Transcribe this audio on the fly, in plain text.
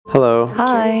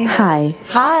Hi. Hi.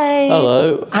 Hi.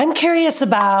 Hello. I'm curious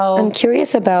about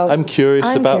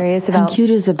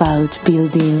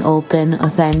Building open,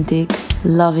 authentic,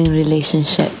 loving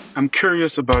relationship. I'm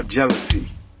curious about jealousy.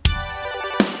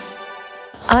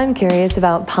 I'm curious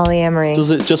about polyamory. Does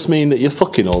it just mean that you're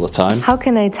fucking all the time? How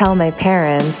can I tell my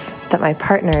parents that my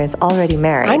partner is already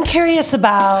married? I'm curious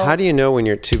about How do you know when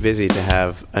you're too busy to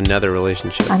have another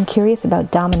relationship? I'm curious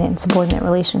about dominant and subordinate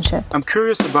relationships. I'm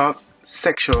curious about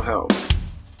sexual health.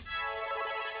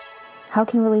 How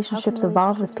can relationships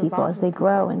evolve with people as they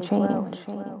grow and change?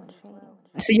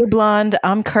 So you're blonde,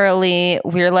 I'm curly.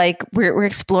 We're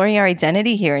exploring our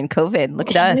identity here in COVID.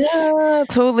 Look at us. Yeah,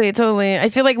 totally. I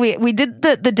feel like we did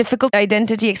the difficult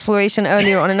identity exploration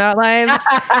earlier on in our lives.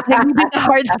 Like we did the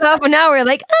hard stuff, and now we're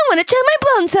like, I want to try my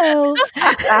blonde self.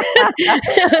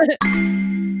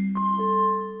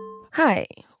 Hi,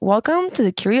 welcome to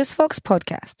the Curious Fox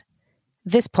podcast.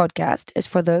 This podcast is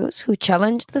for those who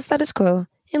challenge the status quo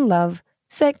in love,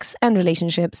 sex, and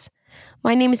relationships.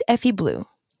 My name is Effie Blue.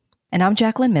 And I'm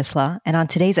Jacqueline Misla, and on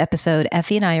today's episode,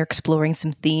 Effie and I are exploring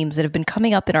some themes that have been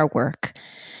coming up in our work,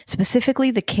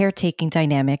 specifically the caretaking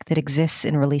dynamic that exists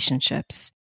in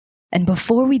relationships. And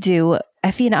before we do,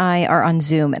 Effie and I are on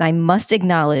Zoom, and I must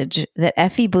acknowledge that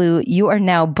Effie Blue, you are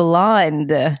now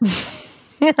blonde.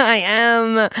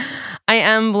 I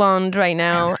am blonde right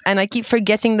now, and I keep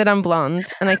forgetting that I'm blonde,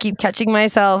 and I keep catching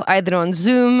myself either on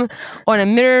Zoom or in a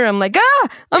mirror. I'm like,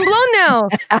 I'm blonde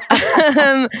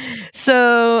now.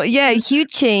 So yeah,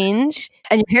 huge change.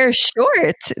 And your hair is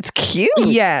short. It's cute.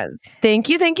 Yeah. Thank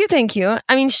you.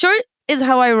 I mean, short is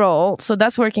how I roll, so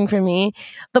that's working for me.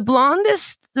 The blonde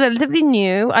is relatively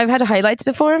new. I've had highlights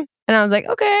before, and I was like,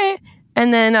 okay.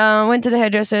 And then went to the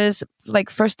hairdressers, like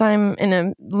first time in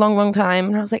a long time.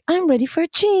 And I was like, I'm ready for a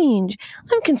change.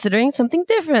 I'm considering something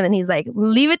different. And he's like,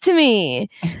 leave it to me.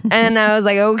 And I was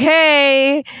like,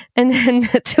 okay. And then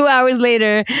 2 hours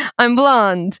later, I'm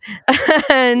blonde.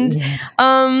 And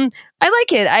I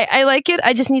like it. I like it.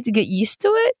 I just need to get used to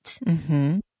it.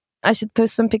 Mm-hmm. I should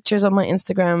post some pictures on my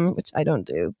Instagram, which I don't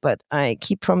do. But I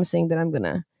keep promising that I'm going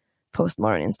to post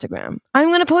more on Instagram. I'm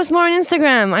going to post more on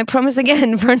Instagram. I promise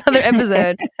again for another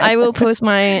episode. I will post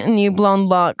my new blonde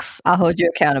locks. I'll hold you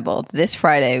accountable. This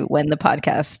Friday, when the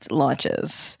podcast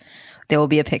launches, there will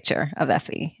be a picture of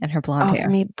Effie and her blonde hair.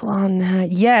 Me blonde hair.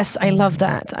 Yes, I love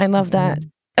that. I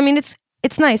mean,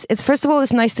 it's nice. First of all,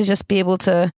 it's nice to just be able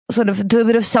to sort of do a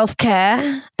bit of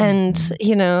self-care and,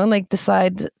 like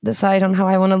decide on how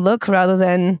I want to look rather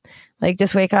than like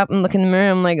just wake up and look in the mirror.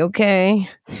 I'm like, okay,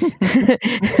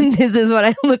 this is what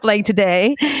I look like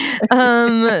today.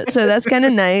 So that's kind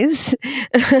of nice.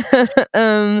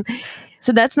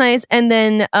 So that's nice. And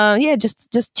then,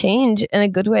 just change in a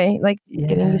good way, like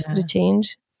getting used to the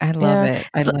change. I love it.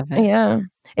 I love it. Yeah.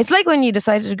 It's like when you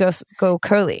decided to go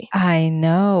curly. I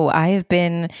know. I've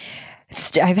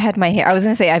had my hair. I was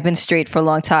going to say I've been straight for a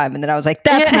long time. And then I was like,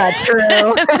 that's not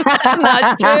true. That's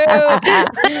not true.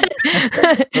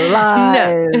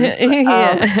 Lies.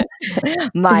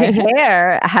 My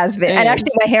hair has been, and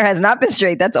actually my hair has not been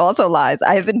straight. That's also lies.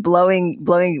 I've been blowing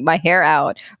my hair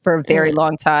out for a very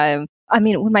long time. I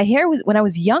mean, when I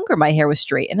was younger, my hair was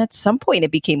straight, and at some point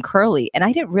it became curly, and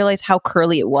I didn't realize how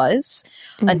curly it was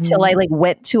until I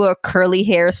went to a curly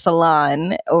hair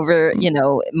salon over,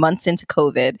 months into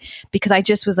COVID, because I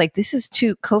just was like,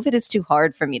 COVID is too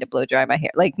hard for me to blow dry my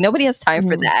hair. Like nobody has time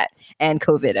for that and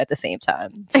COVID at the same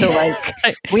time. So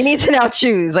we need to now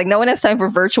choose. Like no one has time for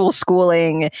virtual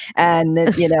schooling and,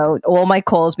 all my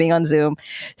calls being on Zoom.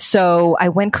 So I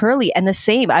went curly, and the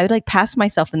same, I would pass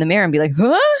myself in the mirror and be like,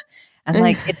 huh? And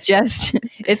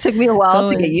it took me a while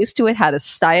to get used to it, how to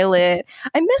style it.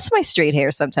 I miss my straight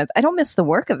hair sometimes. I don't miss the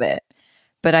work of it,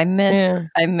 but I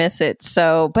miss it.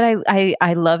 So, but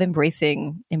I love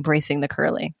embracing the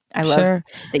curly. I love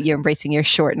that you're embracing your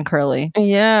short and curly.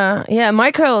 Yeah. Yeah.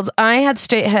 My curls, I had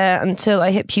straight hair until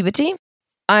I hit puberty.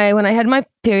 When I had my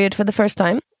period for the first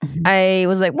time, I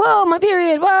was like, whoa, my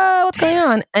period. Whoa, what's going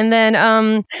on? And then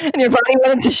and your body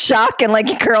went into shock and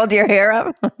you curled your hair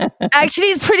up. Actually,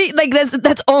 it's pretty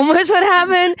that's almost what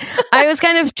happened. I was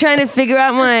kind of trying to figure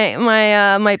out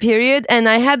my period, and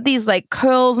I had these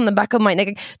curls in the back of my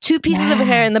neck, 2 pieces of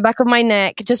hair in the back of my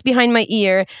neck, just behind my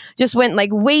ear, just went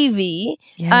wavy.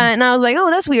 And I was like, oh,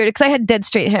 that's weird, because I had dead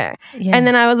straight hair. And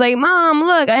then I was like, Mom,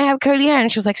 look, I have curly hair.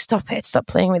 And she was like, stop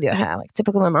playing with your hair,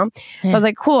 typical my mom. So I was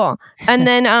like, cool. And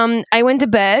then I went to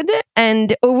bed,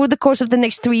 and over the course of the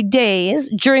next 3 days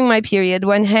during my period,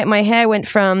 when my hair went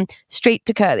from straight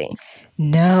to curly.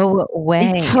 No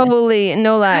way. Totally,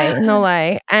 no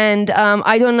lie. And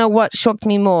I don't know what shocked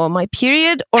me more, my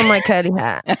period or my curly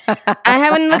hair. I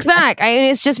haven't looked back.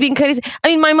 It's just been curly. I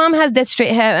mean, my mom has dead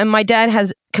straight hair and my dad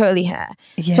has curly hair.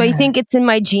 Yeah. So I think it's in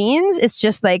my genes. It's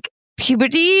just like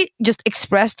puberty just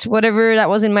expressed whatever that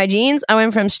was in my genes. I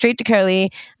went from straight to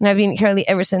curly and I've been curly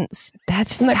ever since.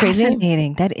 That's Isn't that crazy?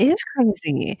 fascinating. That is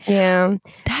crazy. Yeah.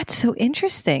 That's so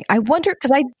interesting. I wonder, because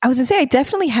I was going to say, I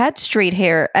definitely had straight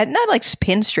hair, not like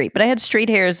pin straight, but I had straight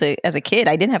hair as a kid.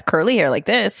 I didn't have curly hair like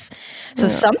this. So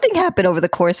something happened over the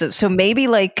course of, so maybe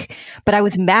like, but I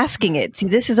was masking it. See,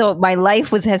 this is all, my life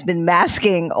has been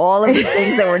masking all of the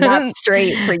things that were not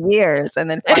straight for years. And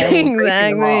then finally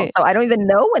embracing them all. So I don't even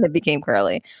know when it became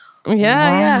curly.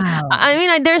 Yeah. I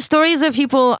mean, there are stories of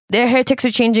people, their hair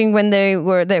texture changing when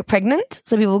they're pregnant.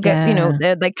 So people get,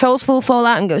 their like curls fall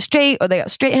out and go straight, or they got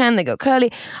straight hair and they go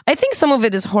curly. I think some of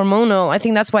it is hormonal. I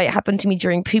think that's why it happened to me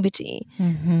during puberty.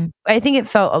 Mm-hmm. I think it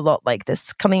felt a lot like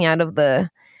this coming out of the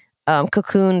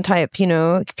cocoon type,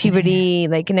 puberty,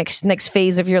 like next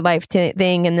phase of your life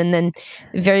thing. And then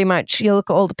very much, you look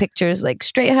at all the pictures, like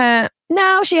straight hair.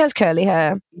 Now she has curly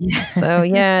hair. Yeah. So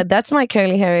yeah, that's my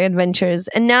curly hair adventures.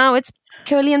 And now it's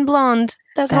curly and blonde.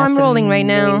 That's how I'm rolling right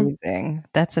now.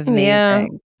 That's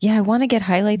amazing. Yeah, I want to get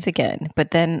highlights again.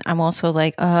 But then I'm also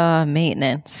like,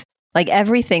 maintenance. Like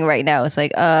everything right now is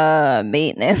like,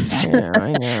 maintenance. Yeah,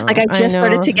 I know. Like I just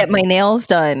started to get my nails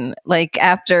done, like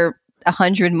after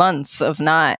 100 months of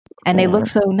not. And they look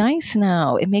so nice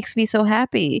now. It makes me so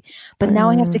happy. But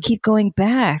now I have to keep going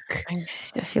back. I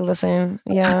feel the same.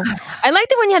 Yeah. I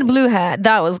liked it when you had blue hair.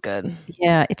 That was good.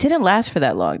 Yeah. It didn't last for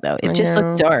that long, though. It just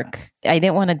looked dark. I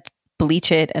didn't want to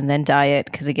bleach it and then dye it.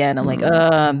 Because again, I'm like,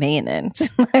 maintenance.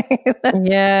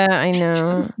 Yeah, I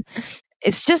know.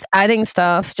 It's just adding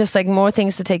stuff. Just like more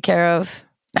things to take care of.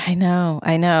 I know.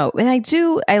 And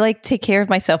I like take care of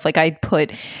myself. Like I'd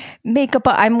put makeup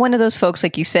on. I'm one of those folks,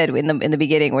 like you said in the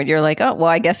beginning, where you're like, oh, well,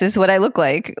 I guess this is what I look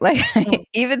like. Like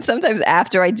even sometimes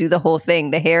after I do the whole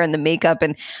thing, the hair and the makeup,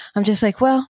 and I'm just like,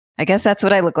 well, I guess that's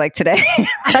what I look like today.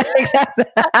 That's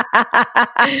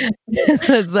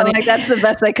like, that's the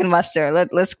best I can muster.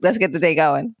 Let's get the day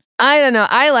going. I don't know.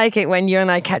 I like it when you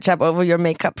and I catch up over your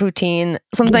makeup routine.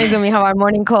 Sometimes when we have our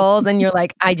morning calls and you're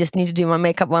like, I just need to do my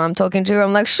makeup while I'm talking to you.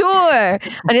 I'm like, sure. And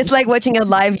it's like watching a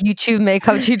live YouTube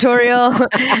makeup tutorial.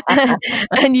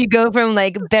 And you go from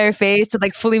like bare face to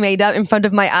like fully made up in front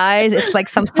of my eyes. It's like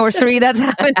some sorcery that's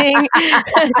happening.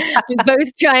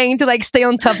 Both trying to like stay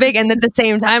on topic and at the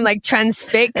same time like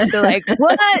transfixed. So like,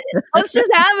 what's just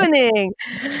happening?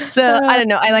 So I don't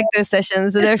know. I like those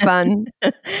sessions. They're fun.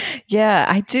 Yeah,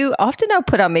 I do. Often I'll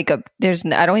put on makeup.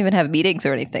 I don't even have meetings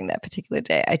or anything that particular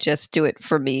day. I just do it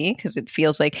for me because it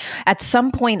feels like at some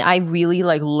point I really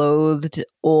like loathed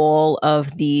all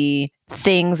of the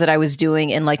things that I was doing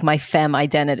in like my femme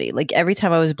identity. Like every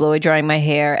time I was blow drying my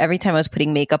hair, every time I was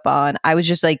putting makeup on, I was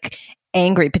just like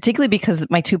angry, particularly because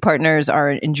my two partners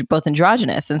are both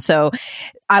androgynous. And so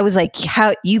I was like,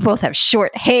 how you both have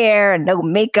short hair and no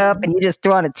makeup and you just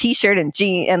throw on a t-shirt and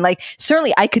jeans. And like,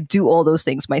 certainly I could do all those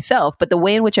things myself, but the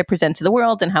way in which I present to the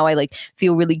world and how I like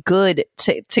feel really good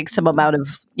takes some amount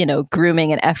of,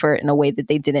 grooming and effort in a way that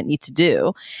they didn't need to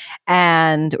do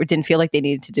or didn't feel like they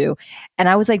needed to do. And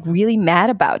I was like really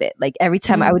mad about it. Like every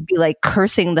time I would be like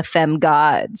cursing the femme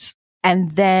gods.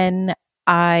 And then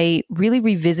I really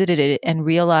revisited it and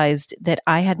realized that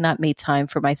I had not made time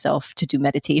for myself to do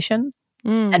meditation.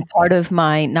 And part of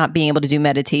my not being able to do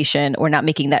meditation or not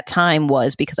making that time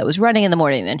was because I was running in the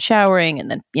morning and then showering and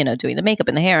then, doing the makeup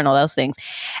and the hair and all those things.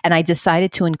 And I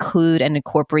decided to include and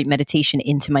incorporate meditation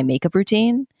into my makeup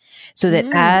routine so that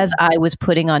as I was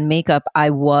putting on makeup,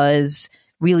 I was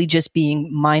really just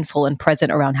being mindful and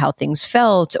present around how things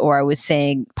felt, or I was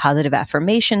saying positive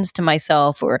affirmations to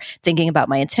myself or thinking about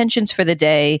my intentions for the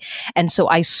day. And so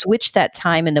I switched that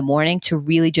time in the morning to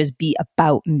really just be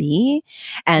about me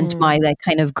and my like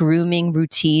kind of grooming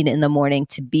routine in the morning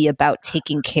to be about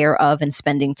taking care of and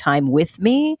spending time with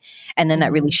me. And then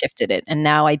that really shifted it. And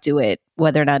now I do it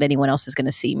whether or not anyone else is going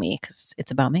to see me because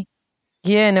it's about me.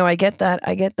 Yeah, no, I get that.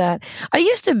 I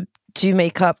used to do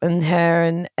makeup and hair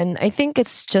and I think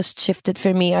it's just shifted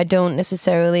for me. I don't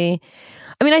necessarily,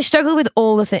 I struggle with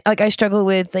all the things. Like I struggle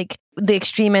with like the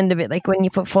extreme end of it, like when you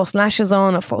put false lashes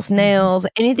on or false nails,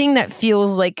 anything that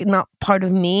feels like not part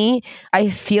of me, I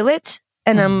feel it.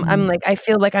 And I'm like, I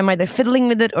feel like I'm either fiddling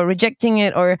with it or rejecting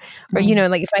it or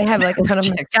like if I have like a ton of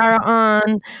mascara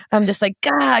on, I'm just like,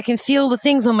 God, I can feel the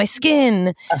things on my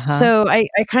skin. So I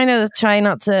kind of try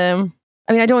not to,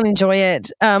 I don't enjoy it.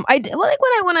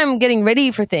 When I'm getting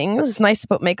ready for things, it's nice to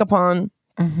put makeup on.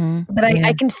 but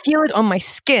I can feel it on my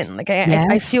skin. Like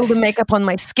I feel the makeup on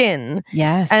my skin.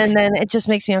 Yes. And then it just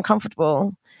makes me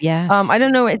uncomfortable. Yes. I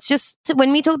don't know. It's just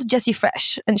when we talked to Jessie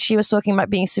Fresh and she was talking about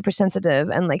being super sensitive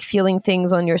and like feeling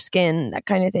things on your skin, that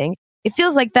kind of thing. It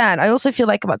feels like that. I also feel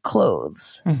like about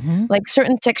clothes, like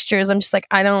certain textures. I'm just like,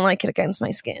 I don't like it against my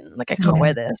skin. Like I can't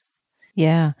wear this.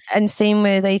 Yeah. And same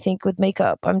with, I think, with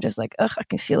makeup. I'm just like, ugh, I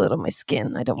can feel it on my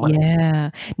skin. I don't want it.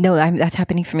 Yeah. No, that's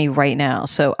happening for me right now.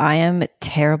 So I am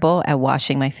terrible at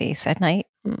washing my face at night.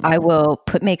 I will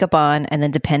put makeup on and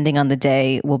then depending on the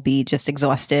day will be just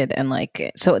exhausted and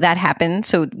like, so that happened.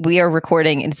 So we are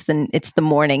recording. It's the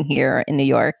morning here in New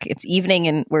York. It's evening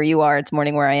in where you are. It's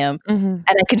morning where I am. And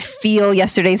I can feel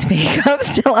yesterday's makeup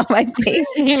still on my face.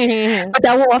 But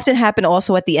that will often happen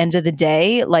also at the end of the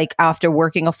day. Like after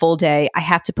working a full day, I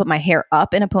have to put my hair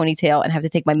up in a ponytail and have to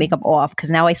take my makeup off because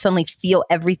now I suddenly feel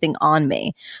everything on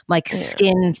me. My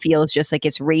skin feels just like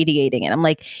it's radiating. And I'm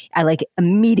like, I like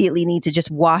immediately need to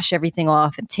just wash everything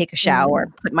off and take a shower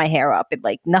and put my hair up. It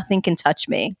like nothing can touch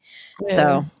me.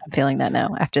 So I'm feeling that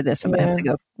now. After this, I'm gonna have to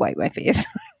go wipe my face.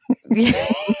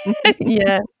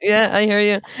 yeah, I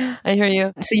hear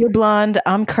you. So you're blonde,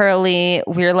 I'm curly.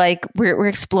 We're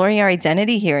exploring our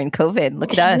identity here in COVID.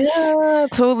 Look at us. Yeah,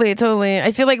 totally.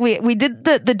 I feel like we did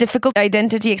the difficult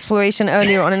identity exploration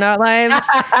earlier on in our lives.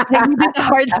 Like we did the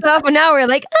hard stuff, and now we're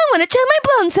like, I want to tell my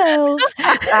blonde self.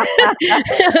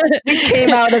 We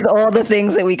came out as all the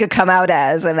things that we could come out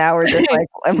as, and now we're just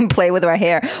like play with our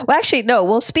hair. Well, actually, no.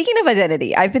 Well, speaking of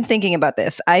identity, I've been thinking about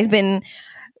this. I've been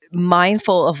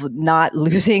mindful of not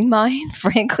losing mine,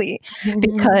 frankly,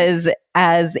 because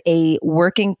as a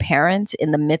working parent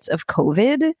in the midst of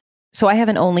COVID, so I have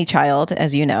an only child,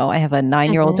 as you know, I have a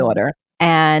 9-year-old daughter,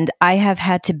 and I have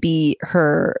had to be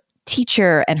her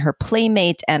teacher and her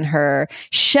playmate and her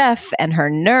chef and her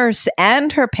nurse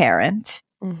and her parent.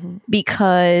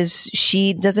 Because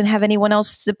she doesn't have anyone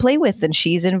else to play with and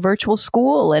she's in virtual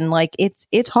school and like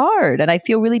it's hard and I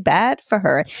feel really bad for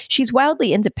her. She's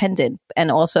wildly independent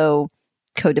and also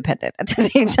codependent at the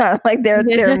same time. Like there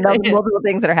are multiple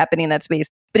things that are happening in that space.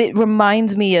 But it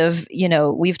reminds me of,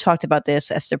 we've talked about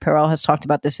this, Esther Perel has talked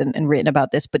about this and written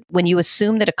about this, but when you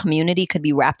assume that a community could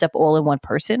be wrapped up all in one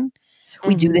person,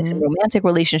 we do this in romantic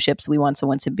relationships. We want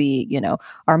someone to be,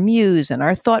 our muse and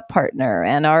our thought partner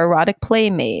and our erotic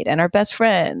playmate and our best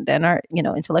friend and our,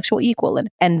 intellectual equal.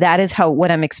 And that is what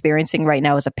I'm experiencing right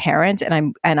now as a parent.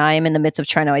 And I am in the midst of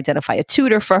trying to identify a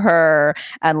tutor for her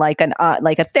and like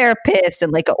a therapist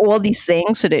and like all these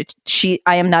things so that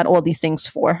I am not all these things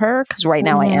for her because right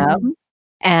now I am.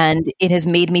 And it has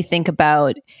made me think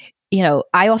about,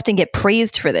 I often get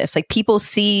praised for this. Like people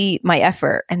see my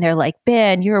effort and they're like,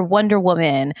 Ben, you're a Wonder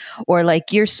Woman. Or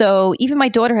like, even my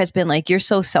daughter has been like, you're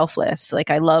so selfless. Like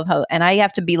I love how, and I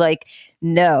have to be like,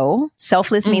 no,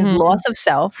 selfless means loss of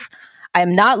self.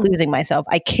 I'm not losing myself.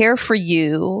 I care for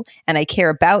you and I care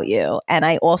about you. And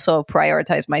I also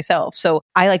prioritize myself. So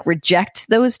I like reject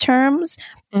those terms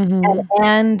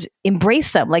and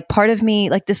embrace them. Like part of me,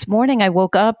 like this morning I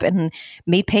woke up and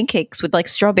made pancakes with like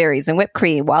strawberries and whipped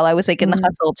cream while I was like in the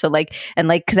hustle to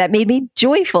cause that made me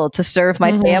joyful to serve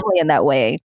my family in that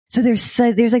way. So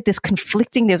there's like this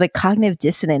conflicting, there's like cognitive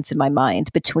dissonance in my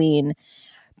mind between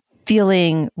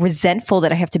feeling resentful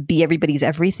that I have to be everybody's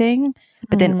everything,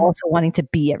 but then also wanting to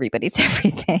be everybody's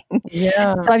everything.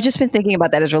 Yeah. So I've just been thinking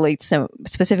about that as relates to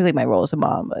specifically my role as a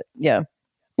mom, but yeah.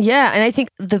 Yeah. And I think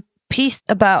the piece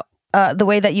about the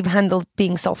way that you've handled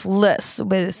being selfless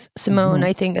with Simone,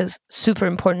 I think is super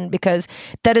important because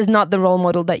that is not the role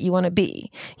model that you want to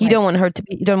be. You don't want her to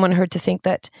be, you don't want her to think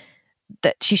that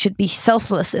she should be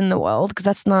selfless in the world because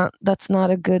that's not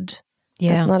a good,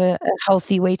 that's not a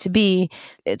healthy way to be.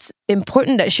 It's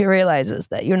important that she realizes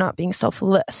that you're not being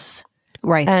selfless.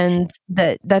 Right. And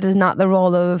that is not the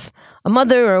role of a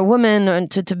mother or a woman and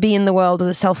to be in the world as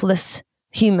a selfless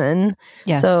human.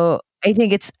 Yes. So I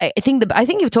think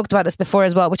you've talked about this before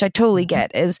as well, which I totally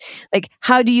get, is like,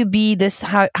 how do you be this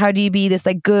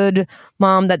like good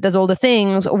mom that does all the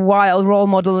things while role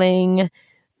modeling,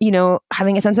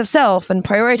 having a sense of self and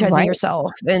prioritizing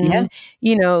yourself and,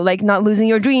 like not losing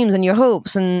your dreams and your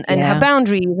hopes and have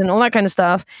boundaries and all that kind of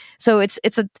stuff. So it's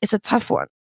a tough one.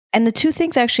 And the two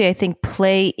things actually, I think,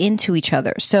 play into each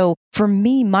other. So for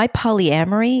me, my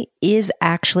polyamory is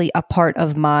actually a part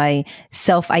of my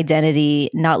self-identity,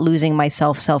 not losing my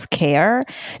self-care.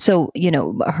 So,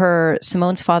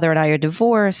 Simone's father and I are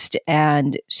divorced.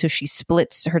 And so she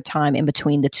splits her time in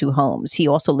between the two homes. He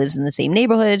also lives in the same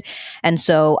neighborhood. And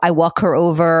so I walk her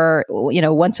over,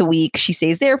 once a week. She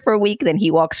stays there for a week. Then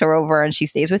he walks her over and she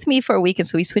stays with me for a week. And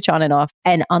so we switch on and off.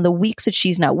 And on the weeks that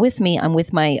she's not with me, I'm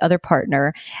with my other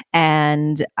partner.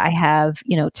 And I have,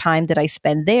 time that I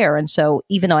spend there. And so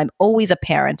even though I'm always a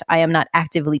parent, I am not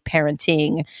actively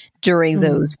parenting during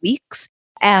those weeks.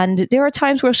 And there are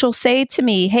times where she'll say to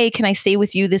me, hey, can I stay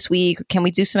with you this week? Can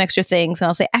we do some extra things? And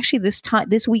I'll say, actually,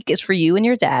 this week is for you and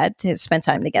your dad to spend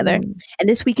time together. And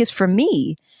this week is for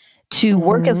me to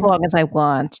work as long as I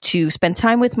want, to spend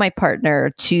time with my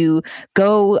partner, to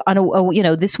go on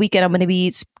this weekend I'm going to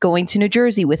be going to New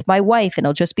Jersey with my wife and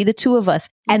it'll just be the two of us.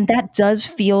 And that does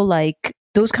feel like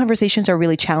those conversations are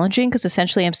really challenging because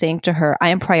essentially I'm saying to her, I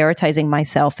am prioritizing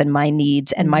myself and my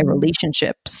needs and my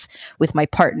relationships with my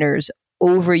partners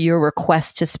over your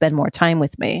request to spend more time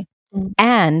with me.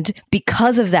 And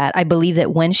because of that, I believe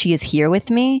that when she is here with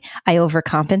me, I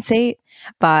overcompensate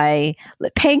by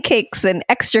pancakes and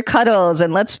extra cuddles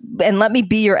and let me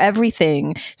be your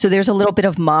everything. So there's a little bit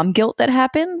of mom guilt that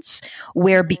happens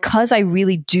where because I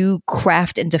really do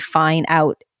craft and define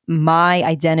out my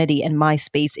identity and my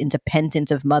space independent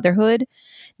of motherhood,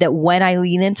 that when I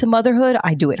lean into motherhood,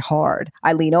 I do it hard.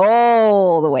 I lean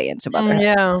all the way into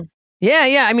motherhood.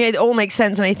 Yeah. I mean, it all makes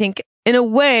sense. And I think in a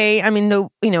way, I mean,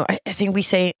 I think we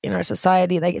say in our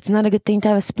society, like, it's not a good thing to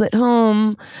have a split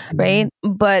home, right?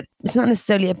 But it's not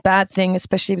necessarily a bad thing,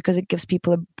 especially because it gives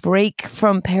people a break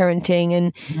from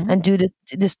parenting and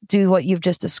do what you've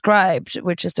just described,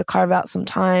 which is to carve out some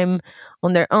time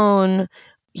on their own.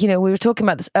 We were talking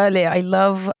about this earlier. I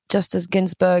love Justice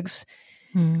Ginsburg's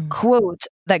quote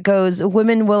that goes,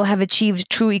 women will have achieved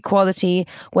true equality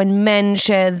when men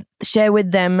share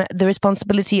with them the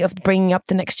responsibility of bringing up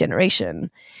the next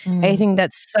generation. I think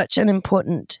that's such an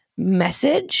important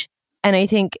message. And I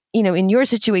think, in your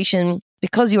situation,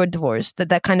 because you're divorced,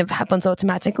 that kind of happens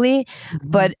automatically.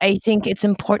 But I think it's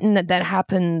important that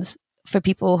happens for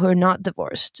people who are not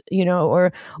divorced,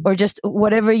 or just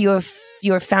whatever your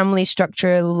family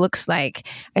structure looks like.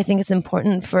 I think it's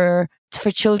important for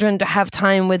children to have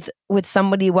time with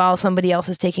somebody while somebody else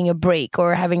is taking a break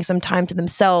or having some time to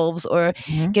themselves or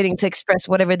getting to express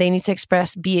whatever they need to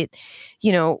express, be it,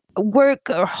 work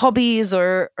or hobbies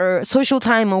or social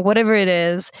time or whatever it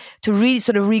is, to really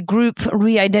sort of regroup,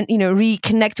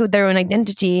 reconnect with their own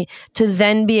identity, to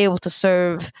then be able to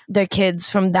serve their kids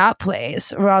from that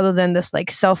place rather than this like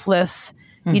selfless,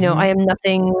 I am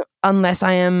nothing unless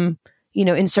I am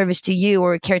in service to you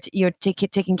or you're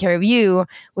taking care of you,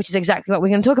 which is exactly what we're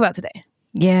going to talk about today.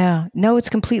 Yeah, no, it's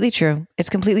completely true. It's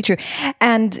completely true.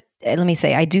 And let me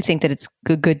say, I do think that it's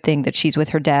a good thing that she's with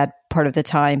her dad part of the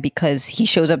time because he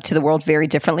shows up to the world very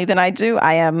differently than I do.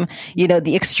 I am,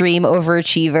 the extreme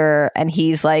overachiever and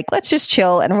he's like, let's just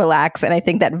chill and relax. And I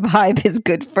think that vibe is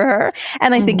good for her.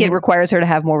 And I think it requires her to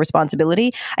have more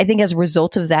responsibility. I think as a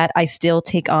result of that, I still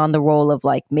take on the role of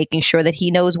like making sure that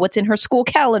he knows what's in her school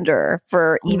calendar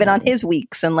for even on his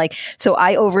weeks. And like, so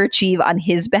I overachieve on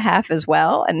his behalf as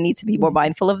well and need to be more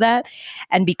mindful of that.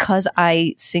 And because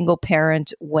I single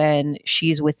parent when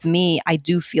she's with me, I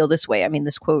do feel this way. I mean,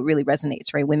 this quote really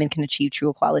resonates, right? Women can achieve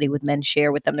true equality with men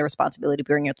share with them the responsibility of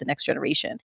bringing up the next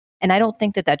generation. And I don't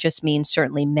think that just means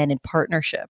certainly men in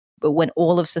partnership, but when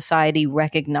all of society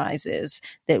recognizes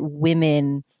that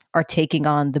women are taking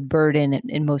on the burden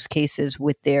in most cases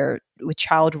with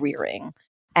child rearing,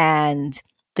 and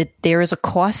that there is a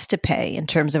cost to pay in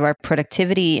terms of our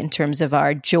productivity, in terms of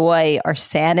our joy, our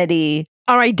sanity,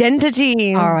 our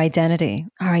identity.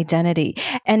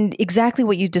 And exactly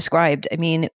what you described. I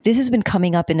mean, this has been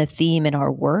coming up in a theme in our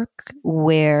work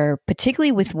where,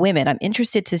 particularly with women, I'm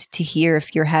interested to hear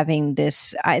if you're having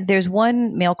this. There's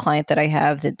one male client that I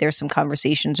have that there's some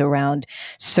conversations around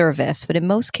service, but in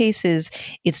most cases,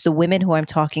 it's the women who I'm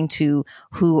talking to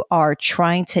who are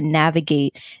trying to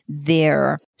navigate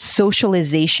their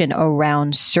socialization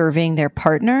around serving their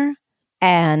partner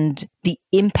and the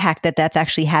impact that that's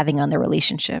actually having on their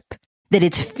relationship, that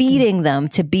it's feeding them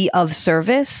to be of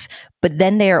service, but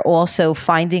then they are also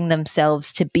finding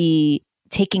themselves to be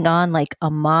taking on like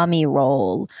a mommy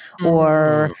role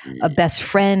or a best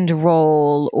friend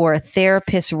role or a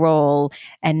therapist role.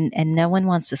 And no one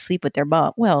wants to sleep with their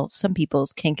mom. Well, some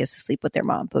people's kink is to sleep with their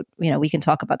mom, but we can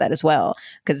talk about that as well,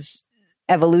 because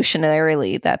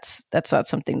evolutionarily, that's not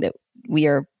something that we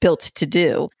are built to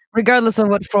do. regardless of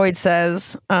what Freud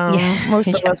says, most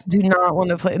of us do not want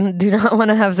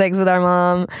to have sex with our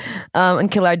mom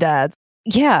and kill our dads.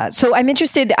 Yeah. So I'm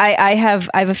interested. I have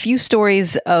a few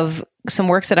stories of some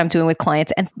works that I'm doing with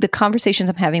clients, and the conversations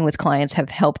I'm having with clients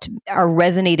are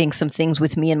resonating some things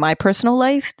with me in my personal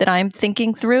life that I'm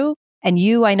thinking through. And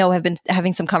you, I know, have been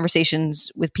having some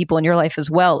conversations with people in your life as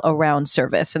well around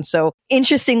service. And so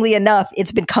interestingly enough,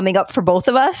 it's been coming up for both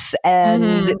of us,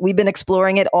 and we've been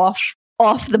exploring it off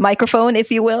the microphone, if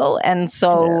you will. And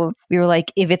so we were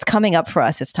like, if it's coming up for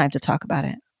us, it's time to talk about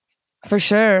it. For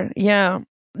sure. Yeah.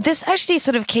 This actually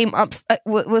sort of came up,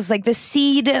 was like the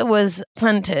seed was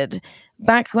planted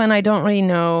back when, I don't really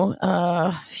know,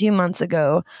 a few months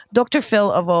ago. Dr.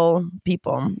 Phil, of all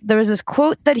people, there was this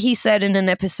quote that he said in an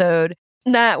episode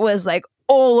that was like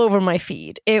all over my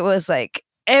feed. It was like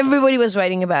everybody was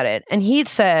writing about it. And he'd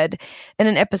said in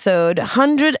an episode,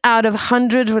 100 out of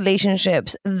 100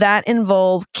 relationships that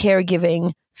involve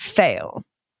caregiving fail.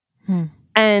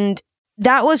 And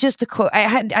that was just a quote.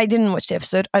 I didn't watch the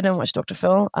episode. I don't watch Dr.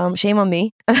 Phil. Shame on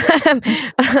me. But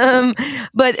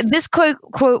this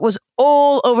quote was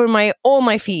all over all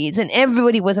my feeds, and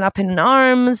everybody was up in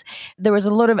arms. There was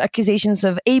a lot of accusations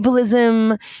of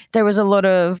ableism. There was a lot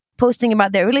of posting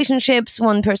about their relationships.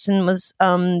 One person was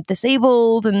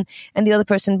disabled, and the other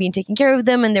person being taken care of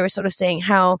them, and they were sort of saying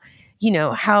how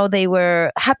they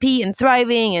were happy and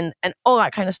thriving and all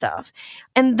that kind of stuff.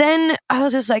 And then I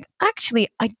was just like, actually,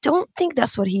 I don't think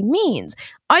that's what he means.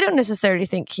 I don't necessarily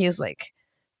think he is like,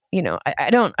 I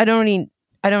don't really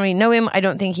know him. I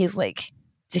don't think he's like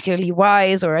particularly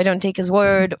wise, or I don't take his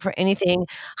word for anything.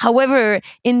 However,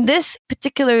 in this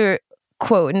particular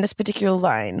quote, in this particular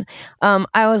line,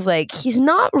 I was like, he's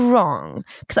not wrong.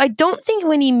 Because I don't think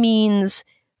when he means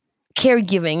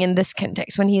caregiving in this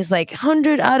context, when he's like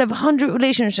 100 out of 100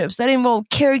 relationships that involve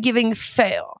caregiving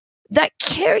fail, that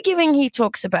caregiving he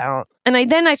talks about, and I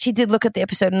then actually did look at the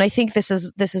episode, and I think this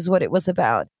is what it was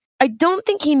about. I don't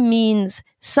think he means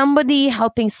somebody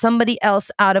helping somebody else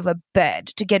out of a bed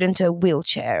to get into a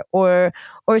wheelchair, or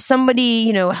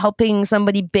somebody helping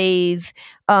somebody bathe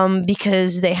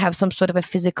because they have some sort of a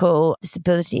physical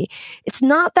disability. It's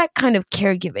not that kind of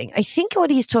caregiving. I think what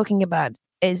he's talking about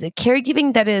is the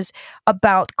caregiving that is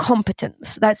about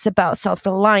competence, that's about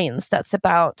self-reliance, that's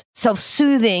about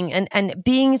self-soothing and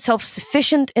being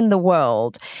self-sufficient in the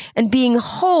world and being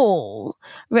whole,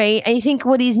 right? I think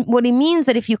what he means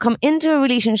that if you come into a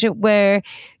relationship where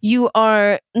you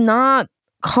are not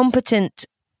competent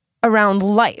around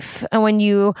life, and when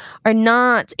you are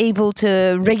not able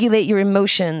to regulate your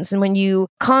emotions, and when you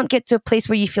can't get to a place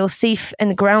where you feel safe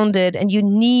and grounded, and you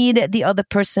need the other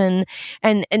person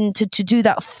and to do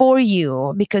that for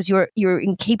you because you're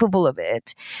incapable of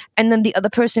it, and then the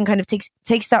other person kind of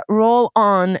takes that role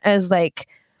on as like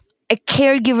a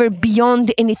caregiver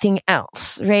beyond anything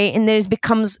else, right? And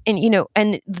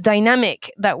and the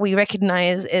dynamic that we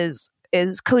recognize is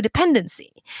codependency.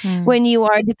 When you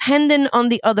are dependent on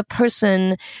the other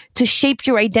person to shape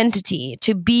your identity,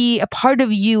 to be a part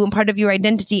of you and part of your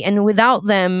identity, and without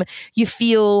them you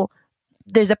feel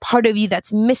there's a part of you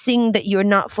that's missing, that you're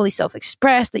not fully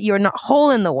self-expressed, that you're not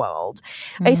whole in the world.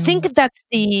 I think that's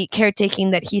the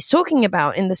caretaking that he's talking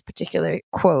about in this particular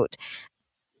quote.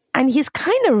 And he's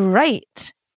kind of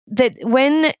right that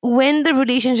when the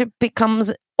relationship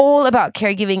becomes all about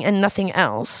caregiving and nothing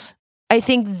else, I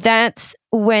think that's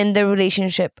when the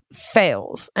relationship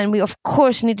fails. And we, of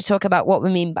course, need to talk about what we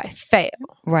mean by fail.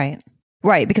 Right.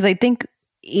 Because I think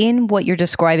in what you're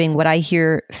describing, what I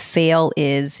hear fail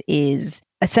is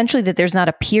essentially that there's not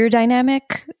a peer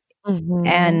dynamic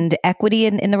and equity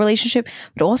in the relationship,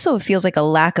 but also it feels like a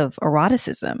lack of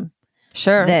eroticism.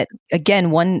 Sure. That,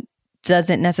 again, one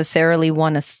doesn't necessarily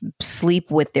want to sleep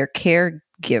with their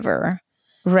caregiver.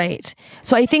 Right.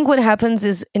 So I think what happens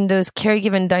is in those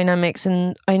caregiving dynamics,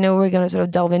 and I know we're going to sort of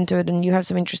delve into it, and you have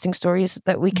some interesting stories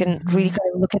that we can really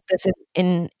kind of look at this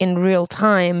in real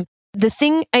time. The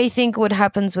thing I think what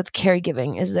happens with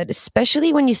caregiving is that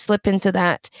especially when you slip into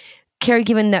that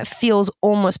caregiving that feels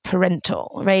almost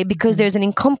parental, right? Because there's an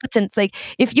incompetence, like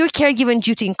if you're caregiving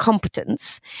due to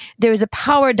incompetence, there's a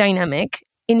power dynamic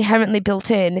inherently built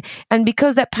in. And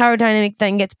because that power dynamic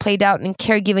then gets played out in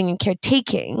caregiving and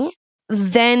caretaking,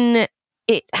 then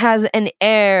it has an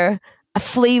air, a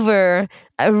flavor,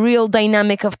 a real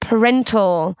dynamic of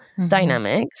parental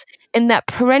dynamics. And that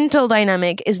parental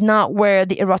dynamic is not where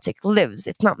the erotic lives.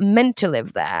 It's not meant to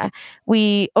live there.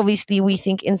 We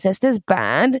think incest is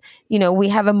bad. We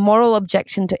have a moral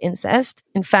objection to incest.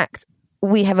 In fact,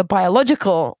 we have a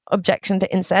biological objection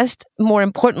to incest, more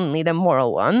importantly, the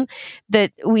moral one,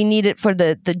 that we need it for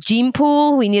the gene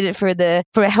pool, we need it for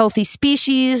a healthy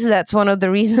species. That's one of the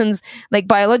reasons, like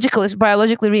it's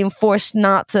biologically reinforced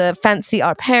not to fancy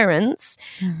our parents,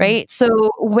 right? So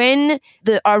when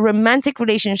our romantic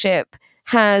relationship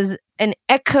has an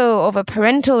echo of a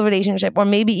parental relationship, or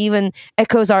maybe even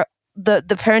echoes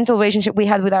the parental relationship we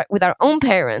had with our own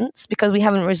parents, because we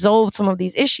haven't resolved some of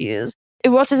these issues,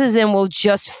 eroticism will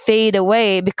just fade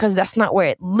away because that's not where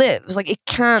it lives. Like it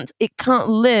can't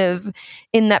live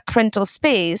in that parental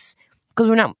space because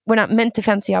we're not meant to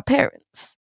fancy our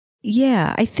parents.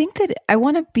 Yeah, I think that I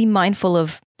want to be mindful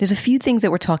of, there's a few things that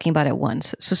we're talking about at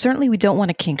once. So certainly we don't want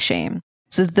to kink shame.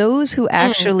 So those who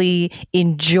actually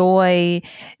enjoy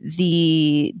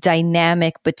the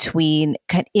dynamic between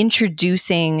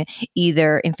introducing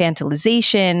either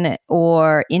infantilization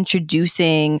or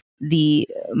introducing the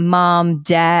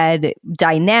mom-dad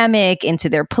dynamic into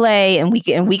their play, and we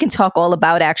can talk all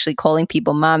about actually calling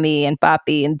people mommy and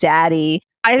papi and daddy.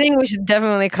 I think we should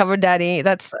definitely cover daddy.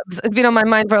 It's been on my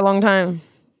mind for a long time.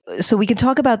 So we can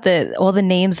talk about all the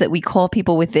names that we call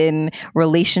people within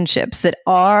relationships that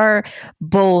are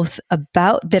both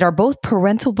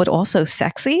parental but also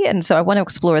sexy. And so I want to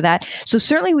explore that. So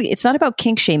certainly it's not about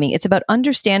kink shaming. It's about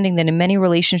understanding that in many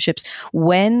relationships,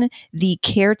 when the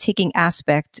caretaking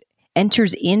aspect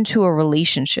enters into a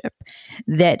relationship,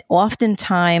 that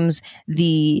oftentimes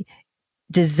the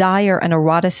desire and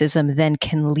eroticism then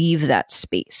can leave that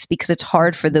space because it's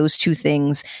hard for those two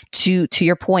things to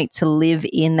your point, to live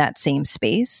in that same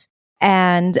space.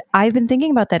 And I've been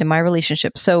thinking about that in my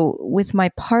relationship. So with my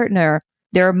partner,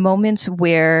 there are moments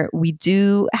where we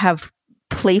do have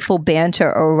playful banter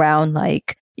around,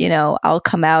 like, you know, I'll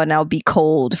come out and I'll be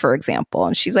cold, for example.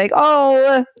 And she's like,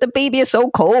 oh, the baby is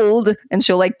so cold. And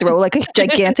she'll like throw like a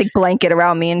gigantic blanket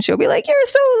around me and she'll be like, you're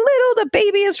so little, the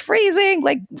baby is freezing,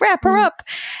 like wrap her up.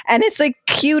 And it's like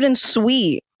cute and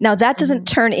sweet. Now that doesn't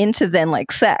turn into then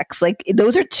like sex. Like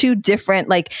those are two different,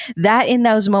 like that in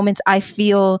those moments, I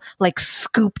feel like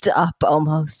scooped up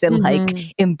almost and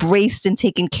like embraced and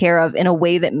taken care of in a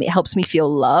way that helps me feel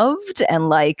loved and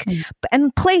like,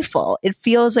 and playful. It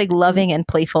feels like loving and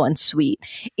playful and sweet.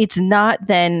 It's not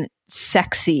then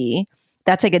sexy.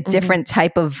 That's like a different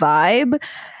type of vibe.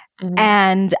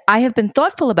 And I have been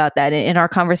thoughtful about that in our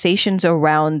conversations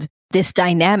around this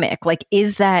dynamic. Like,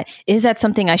 is that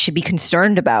something I should be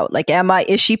concerned about? Like,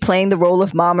 is she playing the role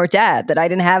of mom or dad that I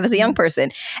didn't have as a young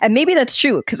person? And maybe that's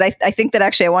true, because I think that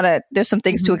actually there's some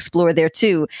things to explore there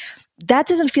too. That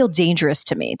doesn't feel dangerous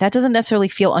to me. That doesn't necessarily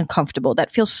feel uncomfortable. That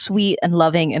feels sweet and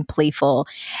loving and playful.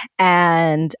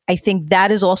 And I think that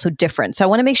is also different. So I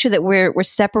want to make sure that we're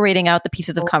separating out the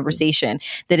pieces of conversation,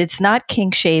 that it's not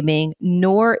kink shaming,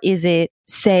 nor is it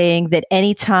saying that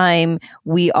anytime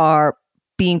we are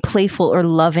being playful or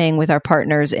loving with our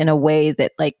partners in a way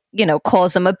that, like, you know,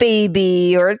 calls them a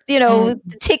baby or, you know,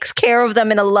 takes care of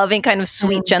them in a loving kind of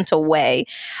sweet, gentle way.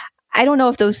 I don't know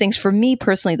if those things, for me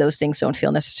personally, those things don't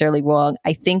feel necessarily wrong.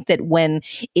 I think that when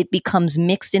it becomes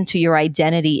mixed into your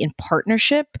identity in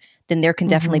partnership, then there can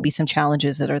definitely be some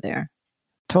challenges that are there.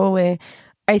 Totally.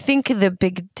 I think the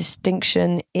big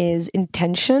distinction is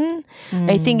intention.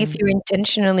 I think if you're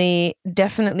intentionally,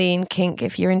 definitely in kink,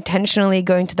 if you're intentionally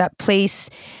going to that place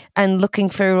and looking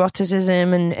for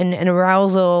eroticism and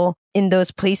arousal in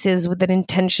those places with that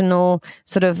intentional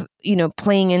sort of, you know,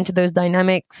 playing into those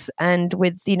dynamics and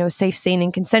with, you know, safe, sane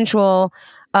and consensual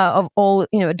of all,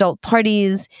 you know, adult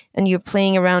parties, and you're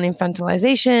playing around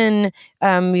infantilization,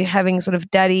 you're having sort of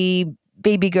daddy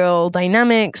baby girl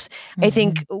dynamics. I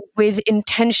think with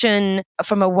intention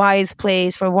from a wise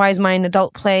place, for a wise mind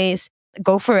adult place,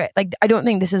 go for it. Like, I don't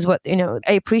think this is what, you know,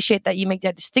 I appreciate that you make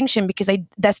that distinction, because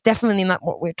that's definitely not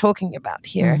what we're talking about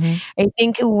here. I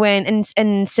think when,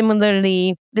 and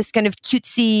similarly, this kind of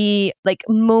cutesy, like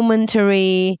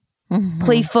momentary,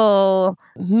 playful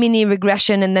mini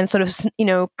regression, and then sort of, you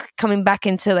know, coming back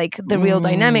into like the real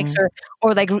dynamics,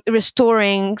 or like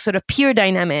restoring sort of peer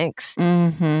dynamics,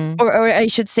 or I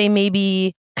should say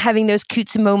maybe having those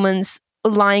cutesy moments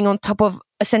lying on top of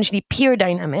essentially peer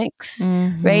dynamics,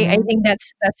 right? I think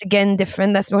that's again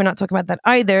different. We're not talking about that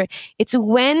either. It's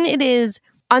when it is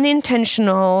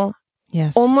unintentional,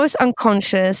 almost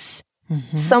unconscious,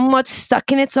 somewhat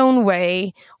stuck in its own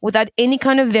way, without any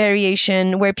kind of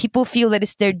variation, where people feel that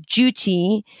it's their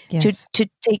duty to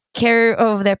take care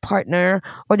of their partner,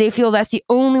 or they feel that's the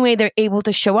only way they're able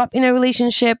to show up in a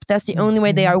relationship. That's the only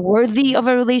way they are worthy of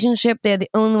a relationship. They're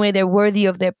the only way they're worthy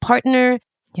of their partner.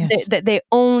 That they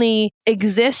only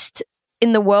exist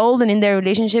in the world and in their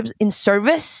relationships in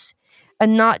service.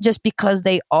 and not just because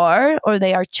they are or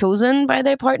they are chosen by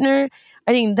their partner.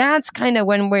 I think that's kind of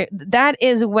that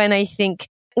is when I think,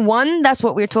 one, that's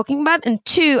what we're talking about. And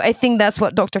two, I think that's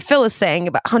what Dr. Phil is saying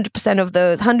about 100% of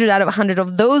those, 100 out of 100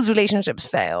 of those relationships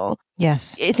fail.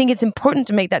 Yes. I think it's important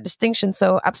to make that distinction.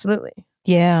 So absolutely.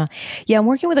 Yeah. Yeah. I'm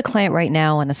working with a client right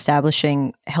now on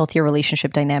establishing healthier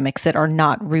relationship dynamics that are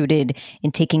not rooted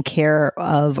in taking care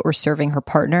of or serving her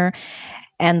partner.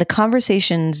 And the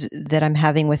conversations that I'm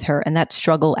having with her and that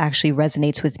struggle actually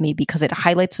resonates with me because it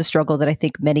highlights the struggle that I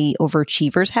think many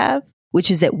overachievers have,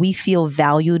 which is that we feel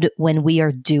valued when we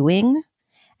are doing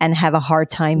and have a hard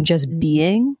time just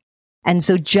being. And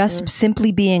so just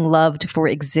simply being loved for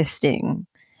existing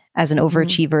as an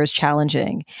overachiever is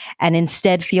challenging, and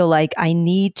instead feel like I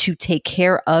need to take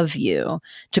care of you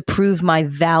to prove my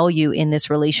value in this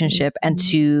relationship and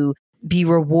to be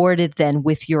rewarded then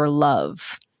with your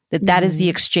love. That is the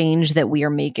exchange that we are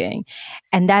making.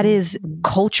 And that is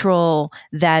cultural,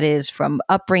 that is from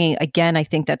upbringing. Again, I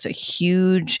think that's a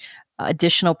huge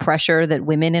additional pressure that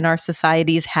women in our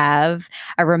societies have.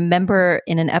 I remember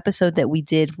in an episode that we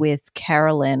did with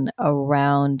Carolyn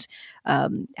around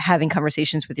having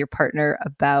conversations with your partner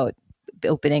about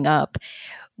opening up,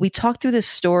 we talked through this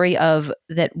story of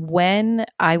that when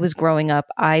I was growing up,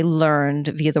 I learned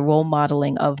via the role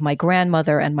modeling of my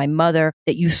grandmother and my mother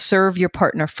that you serve your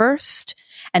partner first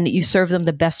and that you serve them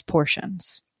the best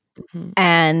portions.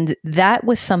 And that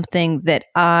was something that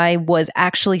I was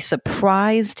actually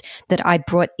surprised that I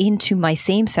brought into my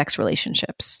same-sex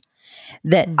relationships.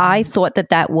 That I thought that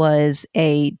that was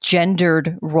a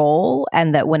gendered role,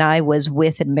 and that when I was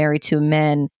with and married to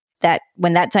men, that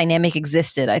when that dynamic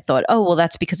existed, I thought, oh, well,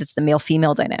 that's because it's the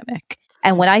male-female dynamic.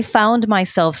 And when I found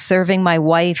myself serving my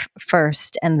wife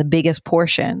first and the biggest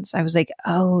portions, I was like,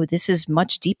 oh, this is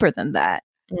much deeper than that.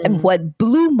 And what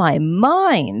blew my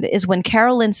mind is when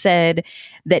Carolyn said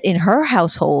that in her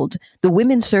household, the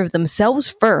women served themselves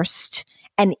first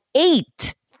and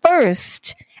ate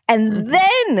first and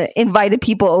then invited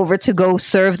people over to go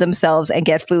serve themselves and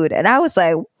get food. And I was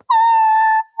like,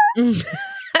 what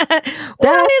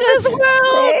is this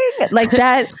world? Like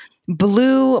that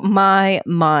blew my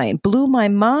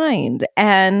mind.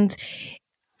 And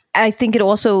I think it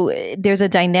also, there's a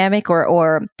dynamic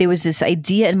or there was this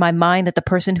idea in my mind that the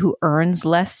person who earns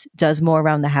less does more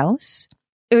around the house.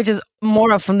 Which is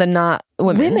more often than not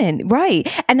women. Right.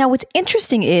 And now what's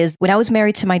interesting is when I was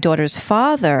married to my daughter's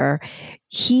father,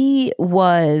 he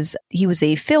was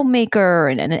a filmmaker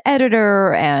and an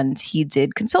editor, and he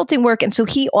did consulting work. And so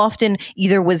he often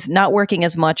either was not working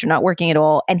as much or not working at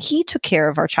all. And he took care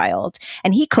of our child,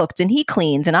 and he cooked and he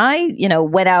cleaned. And I,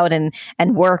 went out and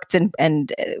worked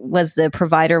and was the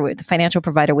provider, the financial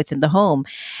provider within the home.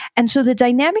 And so the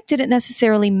dynamic didn't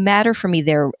necessarily matter for me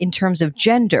there in terms of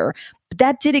gender, but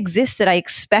that did exist, that I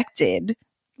expected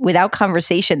without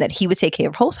conversation that he would take care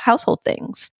of household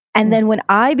things. And then when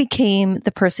I became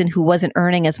the person who wasn't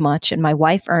earning as much and my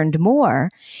wife earned more,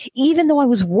 even though I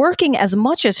was working as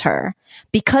much as her,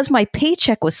 because my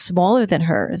paycheck was smaller than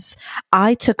hers,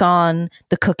 I took on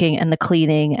the cooking and the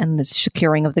cleaning and the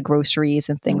securing of the groceries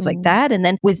and things like that. And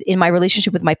then in my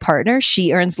relationship with my partner,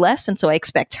 she earns less. And so I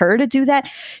expect her to do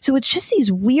that. So it's just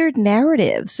these weird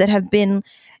narratives that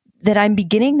I'm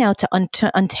beginning now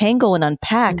to untangle and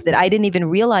unpack that I didn't even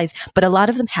realize, but a lot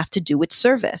of them have to do with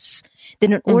service.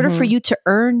 Then in order for you to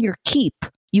earn your keep,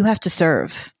 you have to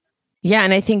serve. Yeah,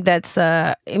 and I think that's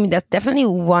definitely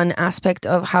one aspect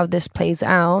of how this plays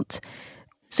out.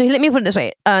 So let me put it this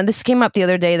way. This came up the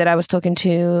other day that I was talking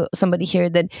to somebody here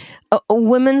that a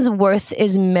woman's worth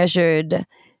is measured,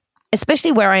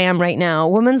 especially where I am right now,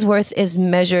 women's worth is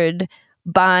measured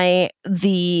by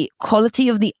the quality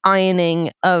of the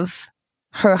ironing of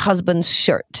her husband's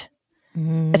shirt,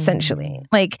 essentially.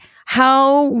 Like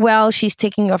how well she's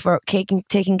taking care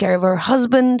of her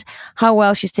husband, how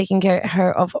well she's taking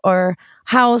care of her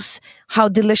house, how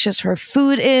delicious her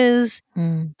food is,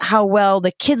 how well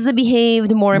the kids are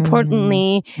behaved, more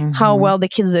importantly, how well the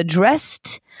kids are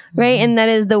dressed, right? And that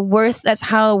is that's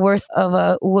how the worth of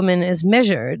a woman is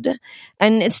measured.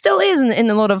 And it still is in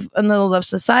a lot of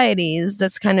societies.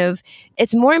 That's kind of,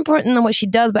 it's more important than what she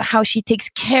does, but how she takes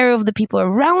care of the people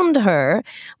around her,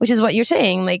 which is what you're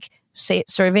saying, like,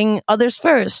 serving others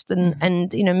first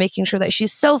and making sure that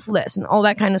she's selfless and all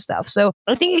that kind of stuff. So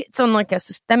I think it's on like a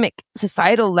systemic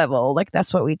societal level, like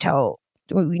that's what we tell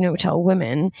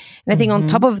women. And I think on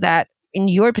top of that, in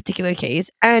your particular case,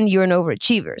 and you're an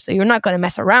overachiever, so you're not going to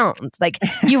mess around. Like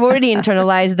you've already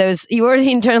internalized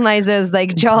those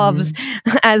like jobs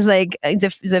as like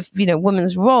as if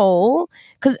women's role,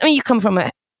 because you come from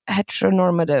a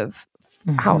heteronormative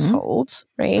household,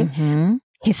 right?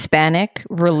 Hispanic,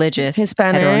 religious,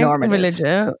 heteronormative.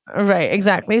 religious. Right,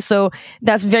 exactly. So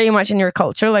that's very much in your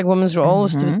culture, like women's role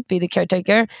is to be the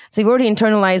caretaker. So you've already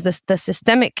internalized the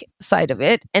systemic side of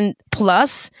it. And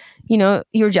plus,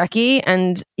 you're Jackie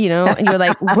and, you're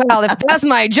like, well, if that's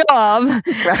my job,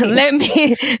 let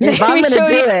me show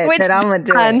you which then I'm going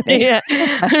to do it. Yeah.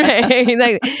 Right.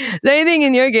 Like, the only thing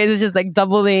in your case is just like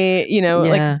doubly,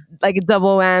 like a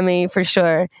double whammy for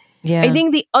sure. Yeah. I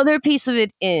think the other piece of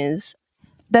it is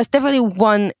that's definitely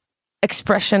one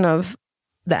expression of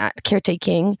that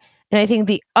caretaking. And I think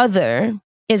the other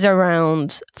is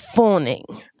around fawning,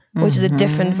 which is a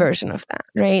different version of that,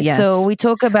 right? Yes. So we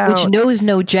talk about... Which knows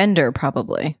no gender,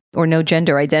 probably, or no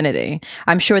gender identity.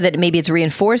 I'm sure that maybe it's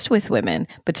reinforced with women,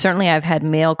 but certainly I've had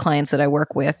male clients that I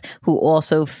work with who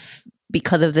also...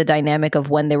 because of the dynamic of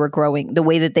when they were growing, the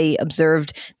way that they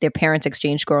observed their parents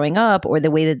exchange growing up, or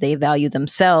the way that they value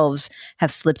themselves,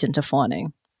 have slipped into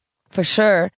fawning. For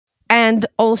sure. And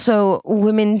also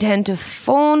women tend to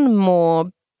fawn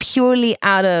more purely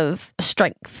out of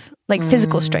strength, like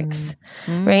physical strength,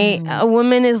 right? A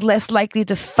woman is less likely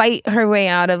to fight her way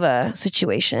out of a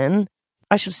situation.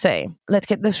 I should say, let's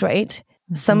get this right.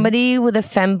 Somebody with a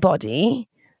femme body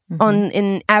on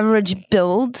an average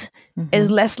build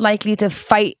is less likely to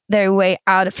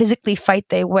physically fight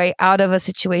their way out of a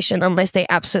situation unless they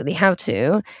absolutely have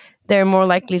to. They're more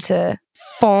likely to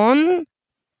fawn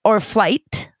or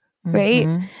flight,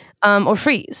 right? Or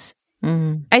freeze.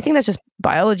 I think that's just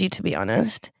biology, to be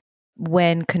honest.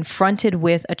 When confronted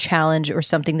with a challenge or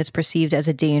something that's perceived as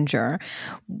a danger,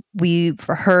 we've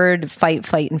heard fight,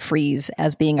 flight, and freeze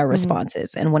as being our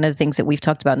responses. And one of the things that we've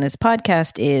talked about in this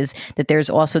podcast is that there's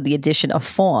also the addition of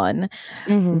fawn,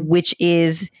 which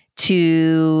is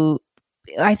to...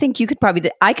 I think you could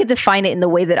I could define it in the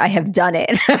way that I have done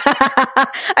it.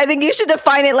 I think you should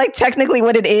define it like technically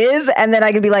what it is. And then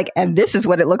I could be like, and this is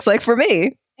what it looks like for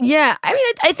me. Yeah. I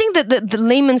mean, I think that the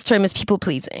layman's term is people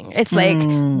pleasing. It's like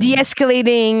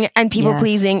de-escalating and people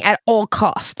pleasing at all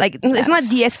costs. Like it's not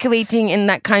de-escalating in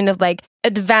that kind of like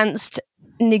advanced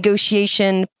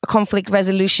negotiation, conflict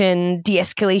resolution,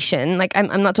 de-escalation. Like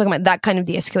I'm not talking about that kind of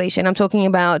de-escalation. I'm talking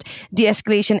about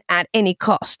de-escalation at any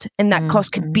cost. And that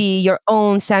cost could be your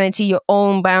own sanity, your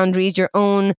own boundaries, your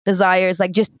own desires,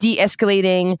 like just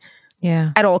de-escalating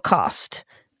at all cost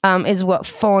is what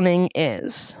fawning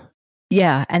is.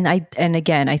 Yeah. And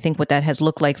again, I think what that has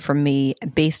looked like for me,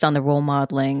 based on the role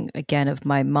modeling, again, of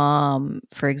my mom,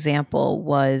 for example,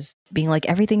 was being like,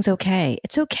 everything's okay.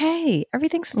 It's okay.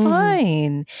 Everything's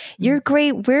fine. You're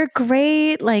great. We're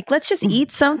great. Like, let's just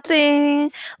eat something.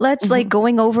 Let's like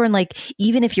going over and like,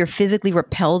 even if you're physically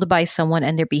repelled by someone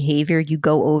and their behavior, you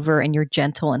go over and you're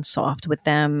gentle and soft with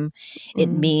them. It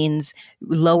means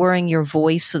lowering your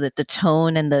voice so that the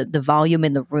tone and the volume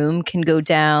in the room can go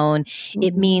down.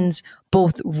 It means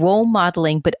both role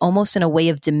modeling, but almost in a way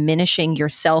of diminishing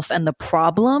yourself and the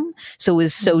problem. So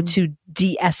to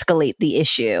de-escalate the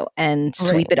issue and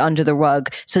sweep it under the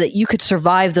rug so that you could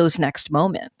survive those next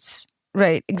moments.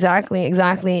 Right.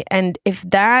 Exactly. And if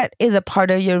that is a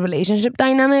part of your relationship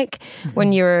dynamic,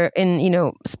 when you're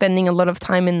in, spending a lot of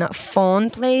time in that fawn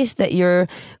place, that you're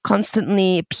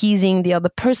constantly appeasing the other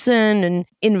person, and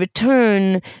in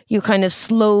return, you kind of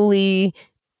slowly,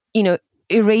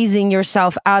 erasing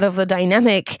yourself out of the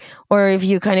dynamic, or if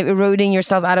you kind of eroding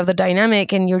yourself out of the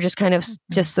dynamic and you're just kind of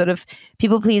just sort of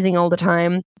people pleasing all the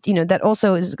time, that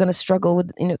also is going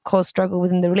to cause struggle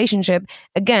within the relationship.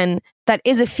 Again, that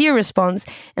is a fear response,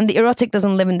 and the erotic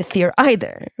doesn't live in the fear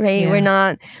either, right? We're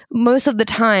not, most of the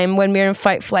time when we're in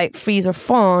fight, flight, freeze, or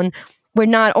fawn, we're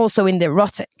not also in the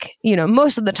erotic,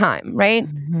 most of the time, right?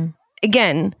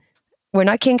 Again, we're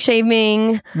not kink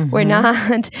shaming, we're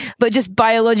not, but just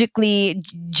biologically,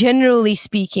 generally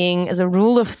speaking, as a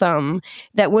rule of thumb,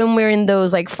 that when we're in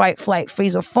those like fight, flight,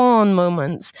 freeze, or fawn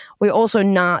moments, we're also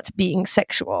not being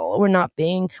sexual.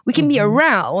 We can be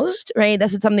aroused, right?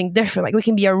 That's something different. Like we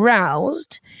can be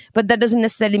aroused, but that doesn't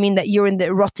necessarily mean that you're in the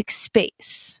erotic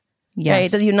space,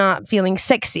 right? That you're not feeling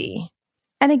sexy.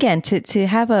 And again, to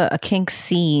have a kink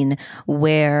scene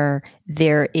where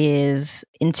there is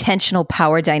intentional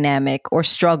power dynamic or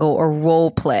struggle or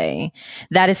role play,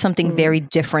 that is something very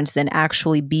different than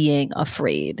actually being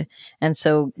afraid. And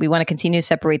so we want to continue to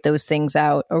separate those things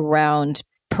out around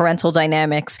parental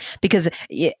dynamics, because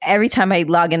every time I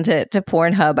log into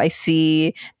Pornhub, I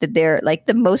see that they're like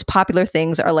the most popular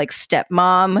things are like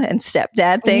stepmom and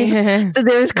stepdad things. Yeah. So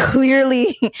there's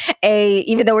clearly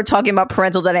even though we're talking about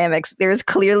parental dynamics, there's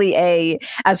clearly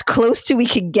as close to we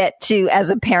could get to as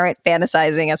a parent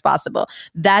fantasizing as possible.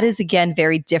 That is again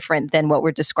very different than what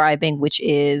we're describing, which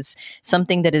is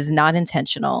something that is not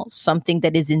intentional, something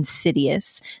that is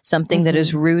insidious, something that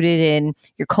is rooted in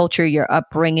your culture, your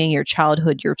upbringing, your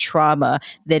childhood, your trauma,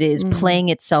 that is playing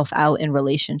itself out in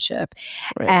relationship.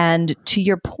 Right. And to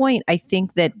your point, I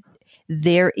think that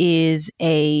there is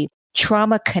a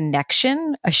trauma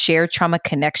connection, a shared trauma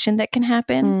connection that can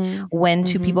happen when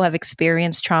two people have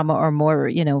experienced trauma, or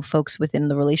more, folks within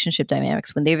the relationship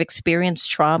dynamics, when they've experienced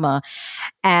trauma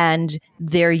and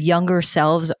their younger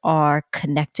selves are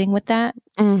connecting with that.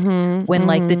 When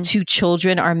like the two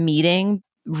children are meeting,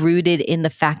 rooted in the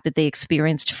fact that they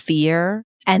experienced fear.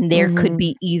 And there could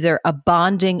be either a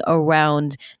bonding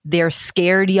around their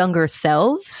scared younger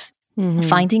selves,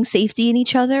 finding safety in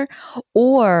each other,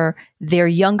 or their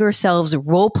younger selves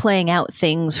role-playing out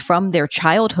things from their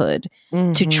childhood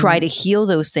to try to heal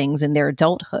those things in their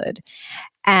adulthood.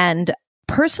 And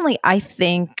personally, I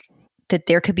think that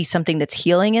there could be something that's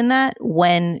healing in that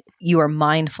when you are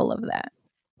mindful of that.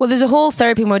 Well, there's a whole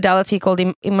therapy modality called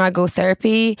imago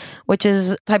therapy, which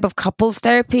is a type of couples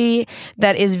therapy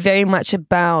that is very much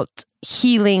about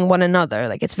healing one another.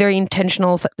 Like, it's very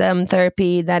intentional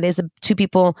therapy that is two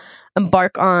people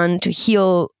embark on to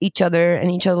heal each other and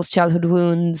each other's childhood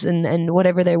wounds and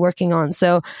whatever they're working on.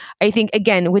 So I think,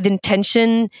 again, with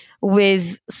intention,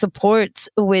 with support,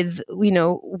 with,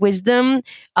 wisdom,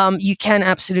 you can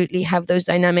absolutely have those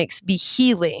dynamics be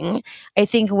healing. I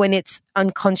think when it's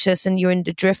unconscious and you're in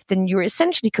the drift and you're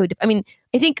essentially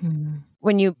I think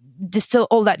when you distill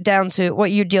all that down to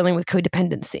what you're dealing with,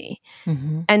 codependency.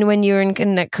 And when you're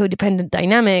in that codependent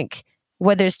dynamic,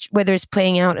 whether it's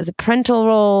playing out as a parental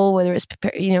role, whether it's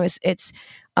it's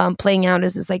playing out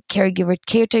as this like caregiver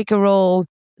caretaker role,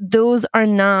 those are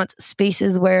not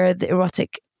spaces where the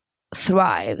erotic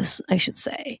thrives, I should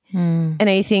say. And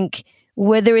I think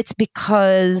whether it's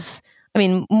because,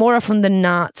 more often than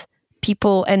not,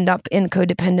 people end up in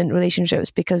codependent relationships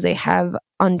because they have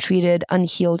untreated,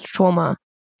 unhealed trauma.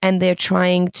 And they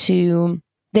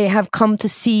have come to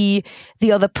see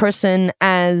the other person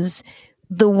as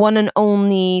the one and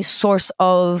only source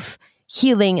of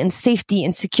healing and safety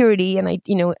and security and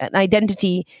an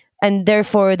identity, and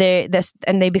therefore they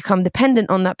become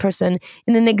dependent on that person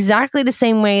in exactly the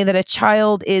same way that a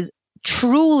child is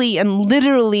truly and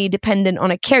literally dependent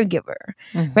on a caregiver,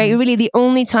 right? Really, the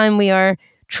only time we are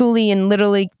truly and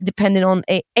literally dependent on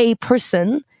a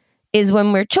person is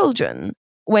when we're children,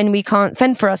 when we can't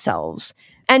fend for ourselves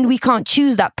and we can't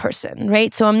choose that person,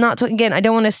 right? So I'm not talking, again, I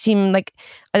don't want to seem like,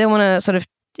 I don't want to sort of,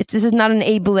 this is not an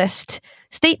ableist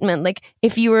statement. Like,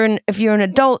 if you're an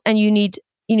adult and you need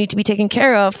to be taken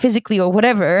care of physically or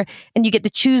whatever, and you get to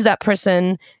choose that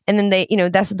person, and then they,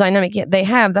 that's the dynamic they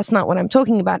have. That's not what I'm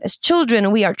talking about. As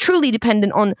children, we are truly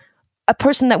dependent on a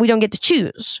person that we don't get to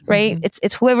choose, right?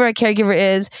 It's whoever a caregiver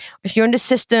is. If you're in the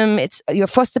system, it's your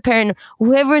foster parent.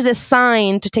 Whoever is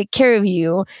assigned to take care of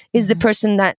you is the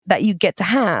person that you get to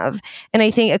have. And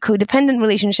I think a codependent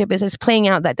relationship is playing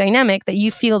out that dynamic, that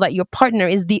you feel that your partner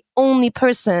is the only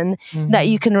person that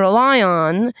you can rely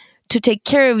on to take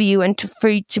care of you and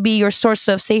to be your source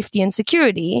of safety and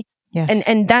security. Yes.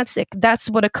 And that's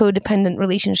what a codependent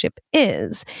relationship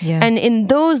is. Yeah. And in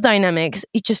those dynamics,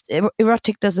 that's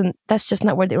just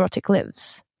not where the erotic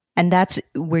lives. And that's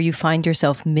where you find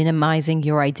yourself minimizing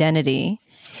your identity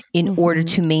in order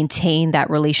to maintain that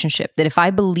relationship. That if I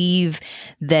believe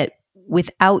that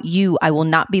without you, I will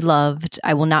not be loved,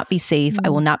 I will not be safe, I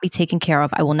will not be taken care of,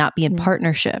 I will not be in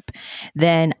partnership,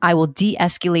 then I will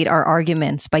de-escalate our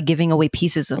arguments by giving away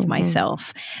pieces of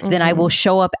myself. Then I will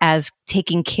show up as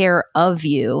taking care of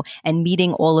you and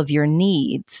meeting all of your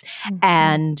needs.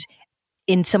 And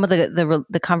in some of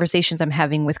the conversations I'm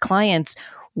having with clients,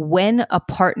 when a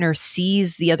partner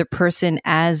sees the other person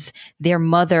as their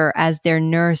mother, as their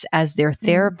nurse, as their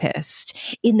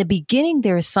therapist, in the beginning,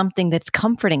 there is something that's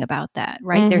comforting about that,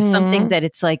 right? There's something that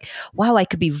it's like, wow, I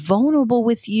could be vulnerable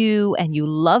with you and you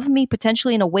love me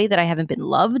potentially in a way that I haven't been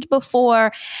loved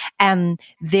before. And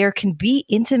there can be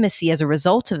intimacy as a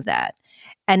result of that.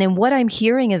 And in what I'm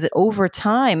hearing is that over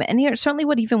time, and certainly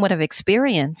what I've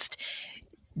experienced,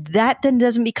 that then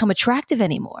doesn't become attractive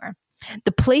anymore.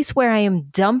 The place where I am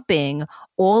dumping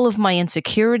all of my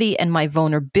insecurity and my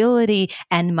vulnerability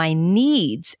and my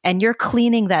needs, and you're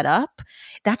cleaning that up,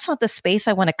 that's not the space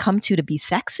I want to come to be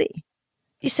sexy.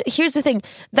 So here's the thing,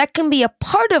 that can be a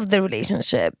part of the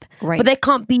relationship, Right. but that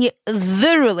can't be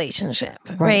the relationship,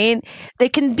 right? They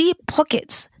can be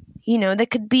pockets, they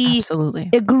could be Absolutely.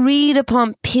 agreed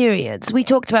upon periods. We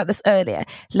talked about this earlier.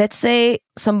 Let's say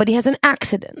somebody has an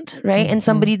accident, right? And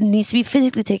somebody needs to be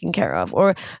physically taken care of,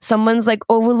 or someone's like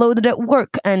overloaded at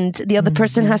work and the other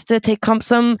person has to take up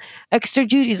some extra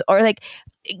duties, or like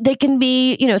they can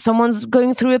be, someone's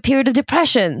going through a period of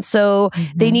depression. So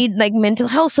they need like mental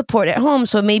health support at home.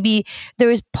 So maybe there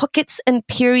is pockets and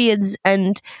periods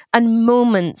and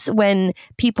moments when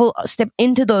people step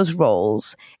into those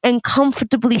roles and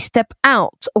comfortably step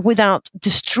out without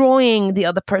destroying the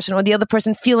other person or the other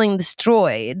person feeling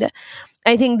destroyed.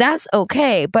 I think that's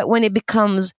okay. But when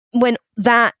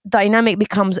that dynamic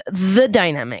becomes the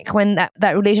dynamic, when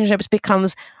that relationship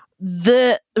becomes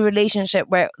the relationship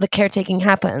where the caretaking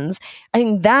happens, I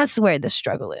think that's where the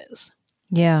struggle is.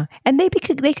 Yeah. And they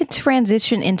could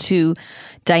transition into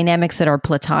dynamics that are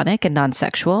platonic and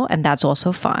non-sexual, and that's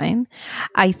also fine.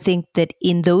 I think that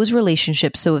in those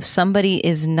relationships, so if somebody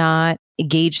is not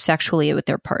engaged sexually with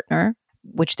their partner,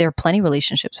 which there are plenty of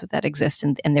relationships that exist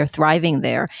and they're thriving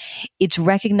there, it's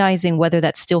recognizing whether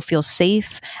that still feels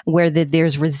safe, where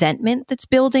there's resentment that's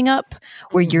building up,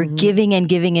 where you're giving and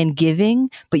giving and giving,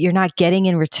 but you're not getting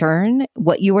in return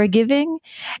what you are giving.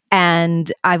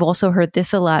 And I've also heard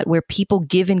this a lot, where people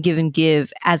give and give and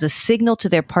give as a signal to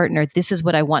their partner, this is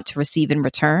what I want to receive in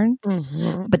return.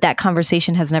 But that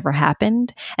conversation has never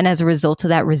happened. And as a result of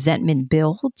that, resentment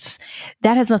builds.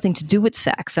 That has nothing to do with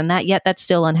sex, and that's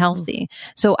still unhealthy.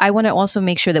 So I want to also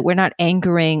make sure that we're not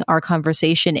anchoring our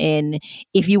conversation in,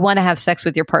 if you want to have sex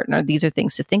with your partner, these are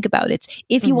things to think about. It's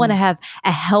if you want to have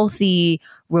a healthy,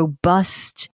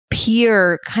 robust,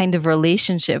 peer kind of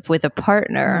relationship with a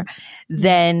partner,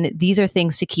 then these are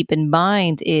things to keep in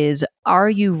mind. Is, are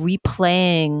you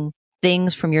replaying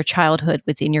things from your childhood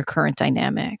within your current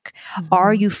dynamic?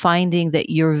 Are you finding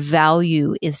that your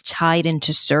value is tied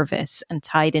into service and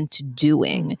tied into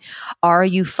doing? Are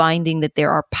you finding that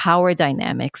there are power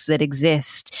dynamics that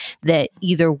exist that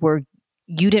either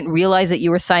you didn't realize that you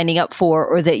were signing up for,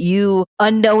 or that you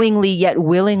unknowingly yet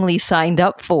willingly signed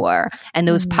up for? And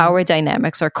those power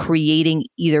dynamics are creating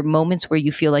either moments where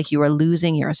you feel like you are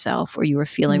losing yourself or you are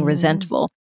feeling resentful.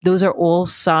 Those are all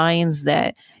signs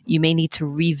that you may need to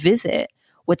revisit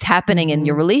what's happening in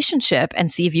your relationship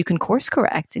and see if you can course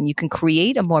correct and you can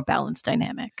create a more balanced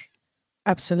dynamic.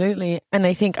 Absolutely. And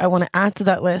I think I want to add to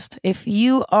that list. If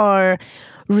you are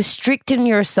restricting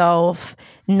yourself,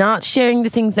 not sharing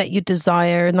the things that you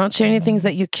desire, not sharing the things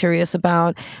that you're curious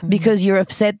about, because you're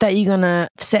upset that you're going to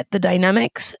set the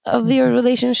dynamics of your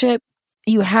relationship,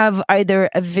 you have either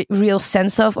a real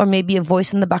sense of, or maybe a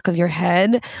voice in the back of your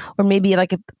head, or maybe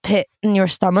like a pit in your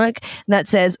stomach that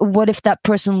says, what if that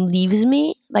person leaves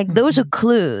me? Like those are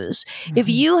clues. If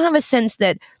you have a sense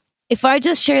that if I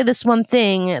just share this one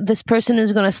thing, this person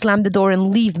is going to slam the door and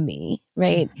leave me,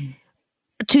 right?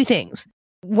 Two things.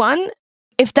 One,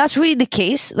 if that's really the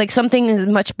case, like something is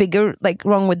much bigger, like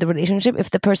wrong with the relationship. If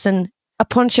the person,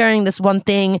 upon sharing this one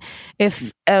thing,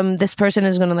 if this person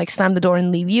is going to like slam the door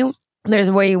and leave you,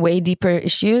 there's way, way deeper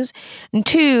issues. And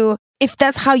two, if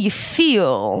that's how you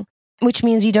feel, which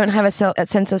means you don't have a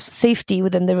sense of safety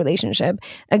within the relationship.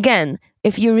 Again,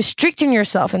 if you're restricting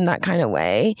yourself in that kind of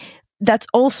way, that's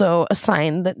also a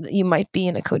sign that you might be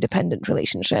in a codependent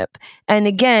relationship. And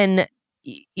again,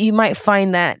 you might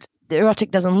find that the erotic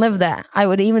doesn't live there. I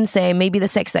would even say maybe the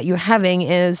sex that you're having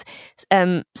is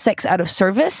sex out of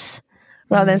service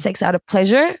rather than sex out of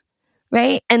pleasure.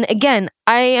 Right. And again,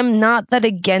 I am not that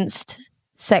against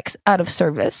sex out of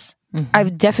service.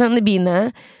 I've definitely been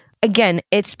there. Again,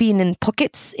 it's been in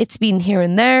pockets. It's been here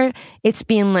and there. It's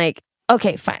been like,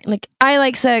 okay, fine. Like, I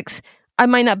like sex. I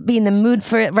might not be in the mood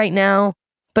for it right now,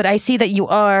 but I see that you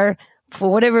are,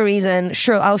 for whatever reason.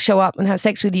 Sure, I'll show up and have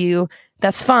sex with you.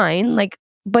 That's fine. Like,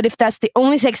 but if that's the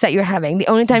only sex that you're having, the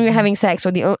only time you're having sex,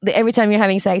 or every time you're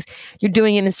having sex, you're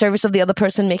doing it in service of the other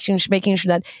person, making sure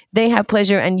that they have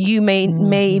pleasure, and you may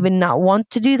even not want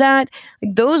to do that.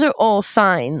 Like, those are all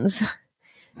signs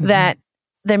that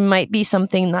there might be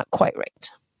something not quite right.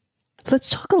 Let's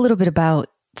talk a little bit about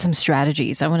some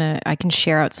strategies. I can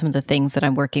share out some of the things that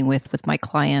I'm working with my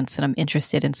clients, and I'm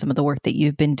interested in some of the work that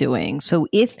you've been doing. So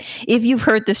if you've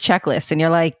heard this checklist and you're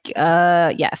like,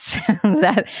 yes,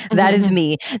 that is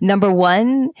me. Number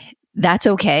one, that's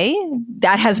okay.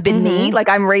 That has been me. Like,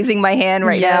 I'm raising my hand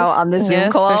right now on the Zoom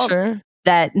call. For sure.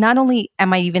 That not only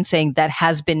am I even saying that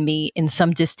has been me in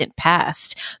some distant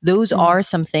past, those are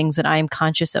some things that I am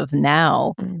conscious of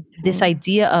now. This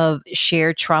idea of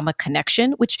shared trauma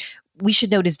connection, which we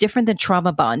should note is different than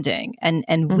trauma bonding.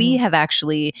 And we have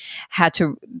actually had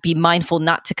to be mindful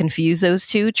not to confuse those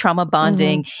two. Trauma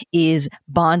bonding is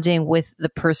bonding with the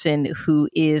person who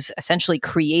is essentially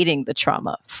creating the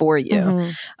trauma for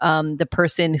you. The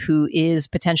person who is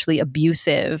potentially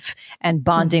abusive and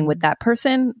bonding with that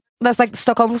person. That's like the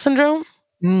Stockholm Syndrome?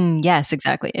 Yes,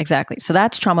 exactly. So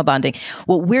that's trauma bonding.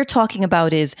 What we're talking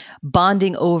about is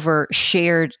bonding over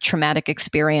shared traumatic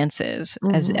experiences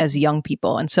as young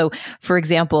people. And so, for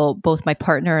example, both my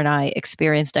partner and I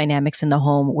experienced dynamics in the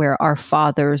home where our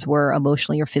fathers were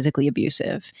emotionally or physically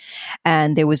abusive.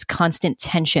 And there was constant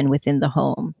tension within the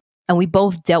home. And we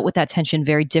both dealt with that tension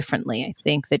very differently. I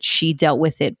think that she dealt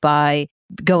with it by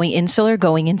going insular,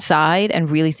 going inside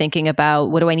and really thinking about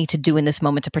what do I need to do in this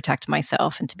moment to protect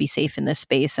myself and to be safe in this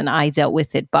space. And I dealt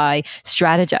with it by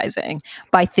strategizing,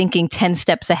 by thinking 10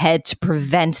 steps ahead to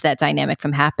prevent that dynamic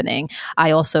from happening.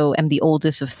 I also am the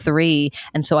oldest of 3.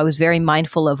 And so I was very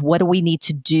mindful of what do we need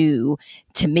to do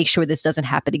to make sure this doesn't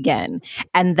happen again.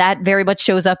 And that very much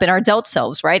shows up in our adult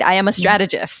selves, right? I am a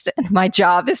strategist and my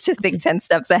job is to think 10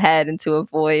 steps ahead and to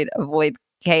avoid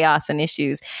chaos and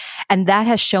issues. And that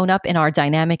has shown up in our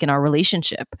dynamic in our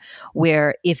relationship,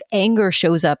 where if anger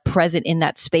shows up present in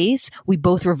that space, we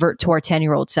both revert to our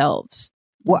 10-year-old selves,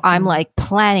 where I'm like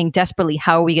planning desperately,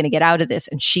 how are we going to get out of this?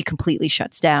 And she completely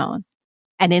shuts down.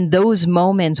 And in those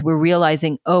moments, we're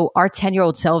realizing, oh, our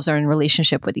 10-year-old selves are in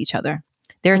relationship with each other.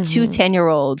 There are 2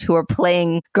 10-year-olds who are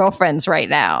playing girlfriends right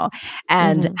now.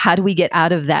 And how do we get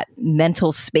out of that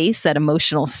mental space, that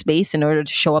emotional space, in order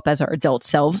to show up as our adult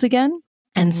selves again?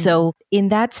 And so in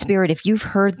that spirit, if you've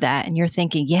heard that and you're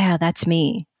thinking, yeah, that's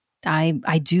me,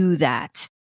 I do that.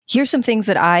 Here's some things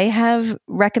that I have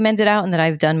recommended out and that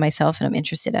I've done myself. And I'm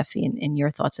interested, Effie, in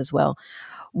your thoughts as well.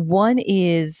 One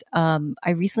is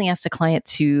I recently asked a client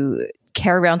to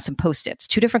carry around some Post-its,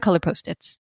 2 different color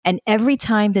Post-its. And every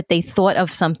time that they thought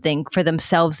of something for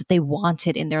themselves that they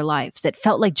wanted in their lives, that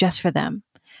felt like just for them,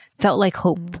 felt like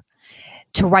hope,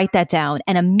 to write that down.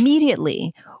 And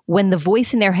immediately, when the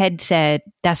voice in their head said,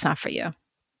 that's not for you,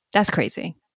 that's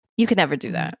crazy, you could never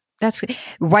do that,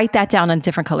 write that down on a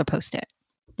different color Post-it.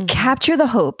 Capture the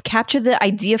hope, capture the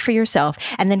idea for yourself,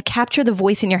 and then capture the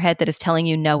voice in your head that is telling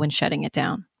you no and shutting it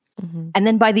down. And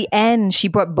then by the end, she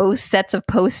brought both sets of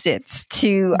Post-its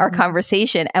to our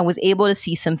conversation and was able to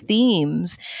see some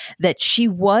themes that she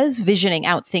was visioning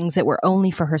out, things that were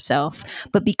only for herself.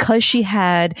 But because she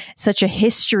had such a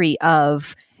history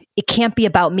of, it can't be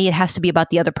about me, it has to be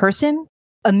about the other person,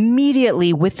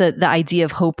 immediately with the idea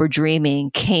of hope or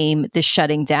dreaming came the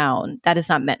shutting down. That is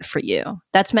not meant for you.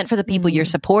 That's meant for the people you're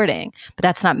supporting, but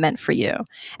that's not meant for you.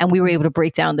 And we were able to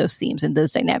break down those themes and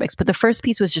those dynamics. But the first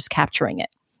piece was just capturing it.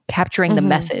 Capturing the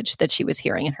message that she was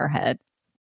hearing in her head.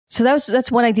 So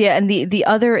that's one idea. And the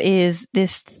other is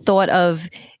this thought of,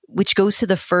 which goes to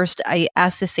the first, I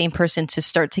asked the same person to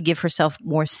start to give herself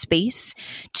more space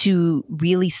to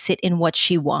really sit in what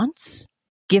she wants.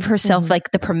 Give herself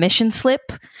like the permission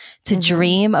slip to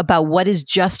dream about what is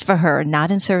just for her,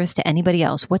 not in service to anybody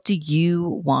else. What do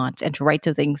you want? And to write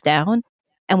those things down.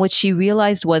 And what she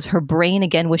realized was her brain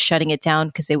again was shutting it down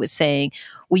because it was saying,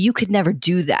 well, you could never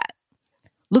do that.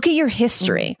 Look at your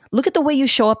history. Look at the way you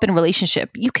show up in a relationship.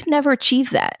 You can never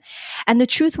achieve that. And the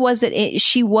truth was that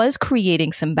she was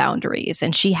creating some boundaries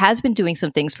and she has been doing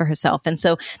some things for herself. And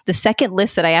so the second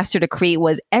list that I asked her to create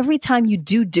was every time you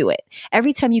do it,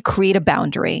 every time you create a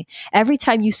boundary, every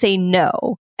time you say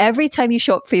no, every time you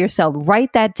show up for yourself,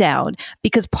 write that down,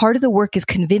 because part of the work is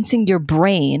convincing your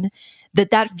brain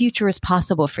that future is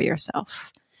possible for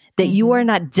yourself. That you are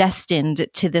not destined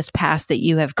to this past that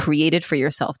you have created for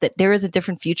yourself, that there is a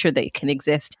different future that can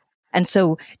exist. And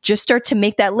so just start to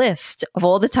make that list of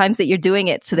all the times that you're doing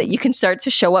it so that you can start to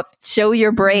show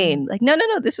your brain like, no,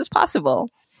 this is possible.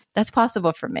 That's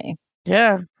possible for me.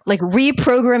 Yeah. Like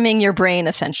reprogramming your brain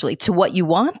essentially to what you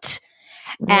want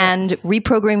and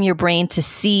reprogramming your brain to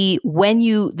see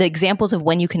the examples of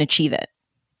when you can achieve it.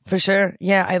 For sure.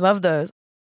 Yeah. I love those.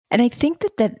 And I think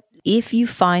that if you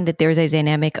find that there's a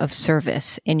dynamic of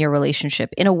service in your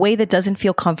relationship in a way that doesn't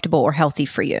feel comfortable or healthy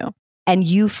for you, and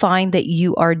you find that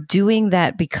you are doing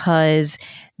that because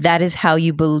that is how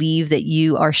you believe that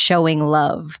you are showing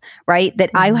love, right? That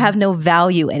I have no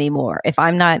value anymore if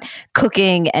I'm not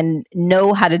cooking and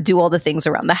know how to do all the things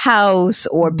around the house,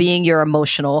 or being your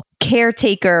emotional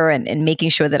caretaker and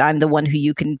making sure that I'm the one who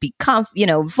you can be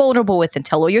vulnerable with and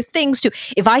tell all your things to.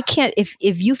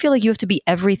 If you feel like you have to be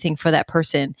everything for that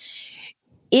person,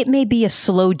 it may be a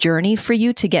slow journey for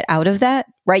you to get out of that.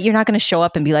 right? You're not going to show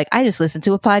up and be like, I just listened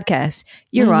to a podcast.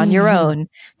 You're on your own.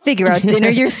 Figure out dinner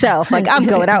yourself. Like, I'm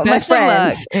going out with my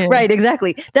friends. Right,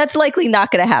 exactly. That's likely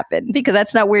not going to happen because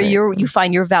that's not where you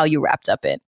find your value wrapped up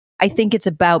in. I think it's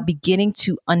about beginning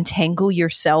to untangle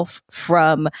yourself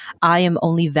from I am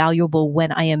only valuable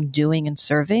when I am doing and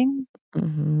serving.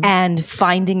 And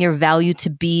finding your value to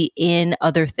be in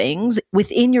other things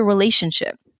within your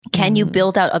relationship. Can you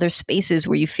build out other spaces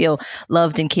where you feel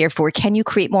loved and cared for? Can you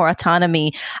create more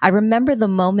autonomy? I remember the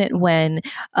moment when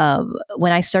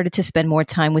I started to spend more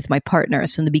time with my partner.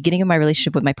 So in the beginning of my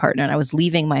relationship with my partner, and I was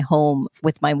leaving my home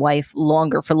with my wife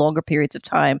for longer periods of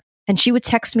time. And she would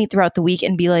text me throughout the week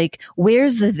and be like,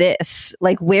 where's the this?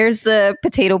 Like, where's the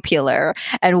potato peeler?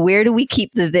 And where do we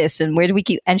keep the this? And where do we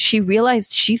keep? And she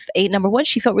realized number one,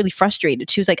 she felt really frustrated.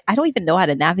 She was like, I don't even know how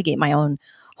to navigate my own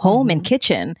home and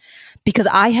kitchen because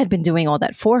I had been doing all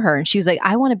that for her. And she was like,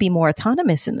 I want to be more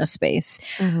autonomous in this space.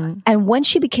 And when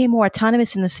she became more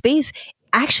autonomous in the space,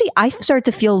 actually, I started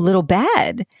to feel a little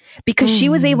bad because she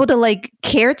was able to like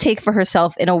caretake for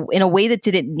herself in a way that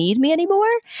didn't need me anymore.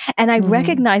 And I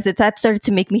recognized that started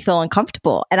to make me feel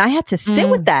uncomfortable. And I had to sit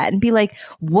with that and be like,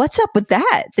 what's up with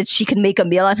that? That she can make a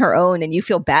meal on her own and you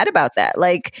feel bad about that.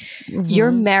 Like your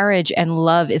marriage and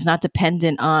love is not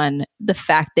dependent on the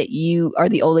fact that you are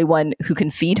the only one who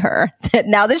can feed her. That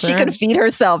now that she can feed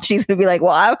herself, she's going to be like,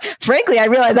 well, frankly, I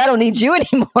realize I don't need you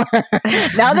anymore.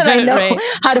 Now that I know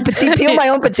how to peel my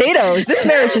own potatoes, this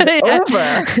marriage is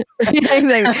over.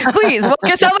 Exactly. Please work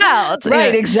yourself out.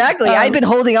 Right, exactly. I'd been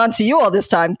holding on to you all this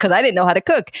time because I didn't know how to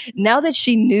cook. Now that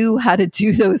she knew how to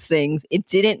do those things,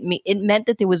 it meant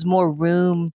that there was more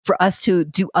room for us to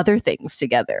do other things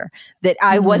together. That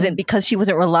I wasn't, because she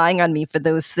wasn't relying on me for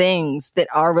those things, that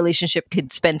our relationship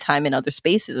could spend time in other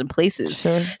spaces and places.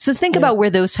 So think about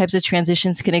where those types of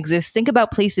transitions can exist. Think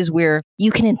about places where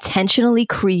you can intentionally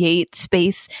create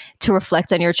space to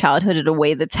reflect on your childhood in a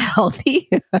way that's healthy.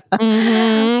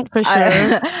 For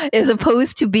sure. As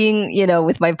opposed to being,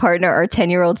 with my partner, our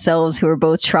 10-year-old selves who are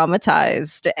both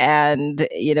traumatized and,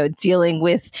 dealing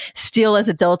with still as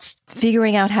adults,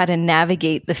 figuring out how to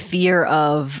navigate the fear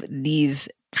of these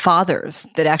fathers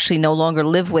that actually no longer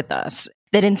live with us.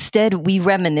 That instead we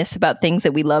reminisce about things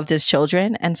that we loved as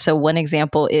children. And so one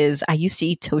example is I used to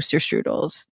eat toaster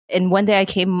strudels. And one day I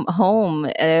came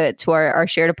home to our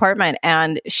shared apartment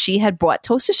and she had brought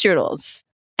toaster strudels.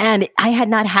 And I had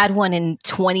not had one in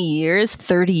 20 years,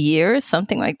 30 years,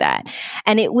 something like that.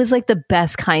 And it was like the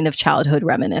best kind of childhood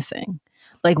reminiscing.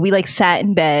 Like we sat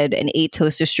in bed and ate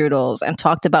toaster strudels and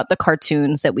talked about the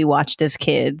cartoons that we watched as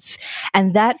kids.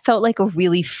 And that felt like a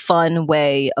really fun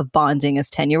way of bonding as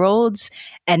 10-year-olds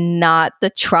and not the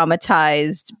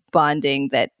traumatized bonding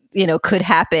that could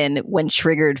happen when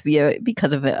triggered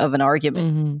because of an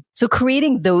argument. So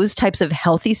creating those types of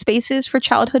healthy spaces for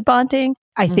childhood bonding,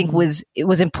 I think it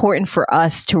was important for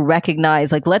us to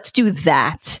recognize, let's do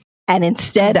that. And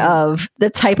instead of the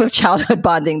type of childhood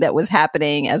bonding that was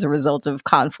happening as a result of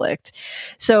conflict.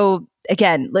 So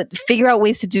again, let's figure out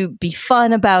ways to be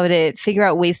fun about it, figure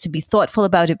out ways to be thoughtful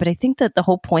about it. But I think that the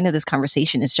whole point of this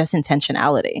conversation is just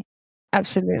intentionality.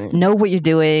 Absolutely. Know what you're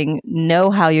doing,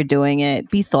 know how you're doing it,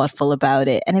 be thoughtful about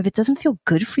it. And if it doesn't feel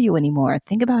good for you anymore,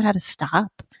 think about how to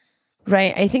stop.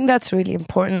 Right. I think that's really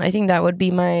important. I think that would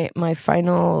be my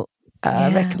final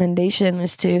recommendation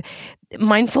is to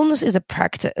mindfulness is a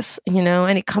practice,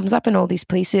 and it comes up in all these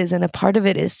places. And a part of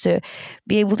it is to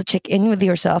be able to check in with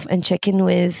yourself and check in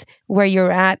with where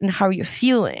you're at and how you're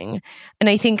feeling. And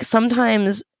I think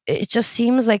sometimes it just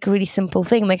seems like a really simple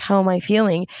thing, like how am I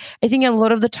feeling? I think a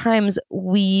lot of the times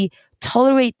we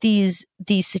tolerate these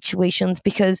situations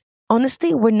because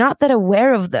honestly, we're not that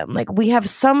aware of them. Like we have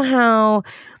somehow,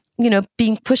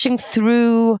 been pushing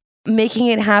through, making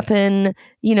it happen,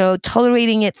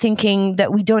 tolerating it, thinking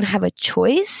that we don't have a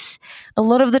choice. A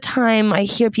lot of the time I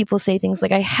hear people say things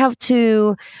like, I have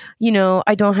to,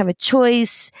 I don't have a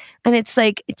choice. And it's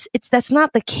like, that's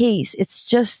not the case. It's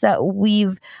just that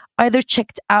we've either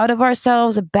checked out of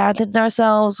ourselves, abandoned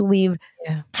ourselves.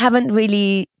 Haven't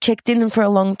really checked in for a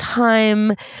long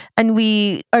time. And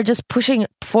we are just pushing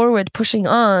forward, pushing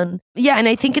on. Yeah. And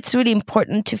I think it's really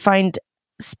important to find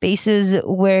spaces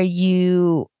where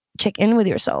you check in with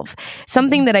yourself.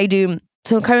 Something that I do.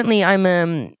 So currently I'm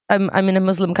in a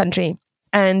Muslim country,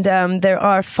 and there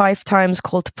are 5 times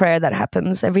call to prayer that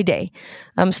happens every day.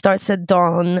 Starts at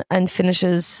dawn and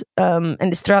finishes and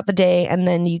it's throughout the day, and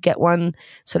then you get one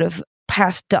sort of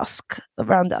past dusk,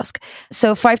 around dusk.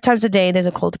 So 5 times a day, there's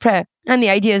a call to prayer. And the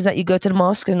idea is that you go to the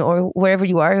mosque or wherever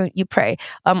you are, you pray.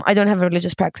 I don't have a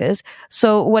religious practice.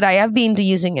 So what I have been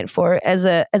using it for as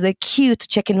a cue to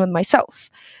check in with myself.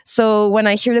 So when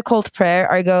I hear the call to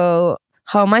prayer, I go,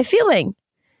 how am I feeling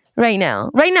right now,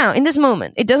 in this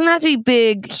moment? It doesn't have to be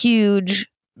big, huge,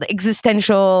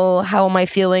 existential, how am I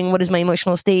feeling? What is my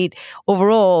emotional state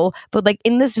overall? But like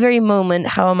in this very moment,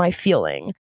 how am I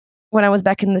feeling? When I was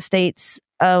back in the States,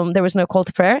 there was no call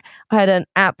to prayer. I had an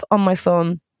app on my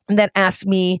phone that asked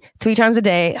me 3 times a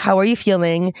day, how are you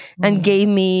feeling? And gave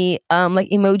me like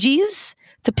emojis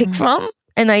to pick from.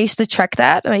 And I used to track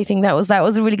that. And I think that was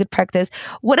a really good practice.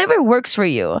 Whatever works for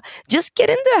you, just get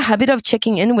into a habit of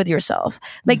checking in with yourself.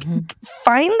 Like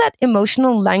find that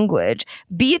emotional language.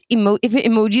 Be it if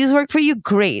emojis work for you,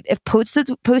 great. If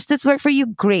post-its work for you,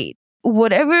 great.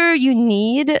 Whatever you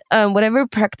need, whatever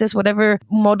practice, whatever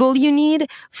model you need,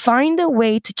 find a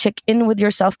way to check in with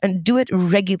yourself and do it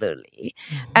regularly.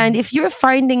 And if you're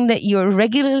finding that you're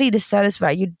regularly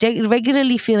dissatisfied, you're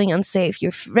regularly feeling unsafe, you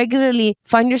regularly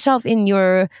find yourself in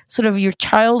your sort of your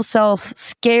child self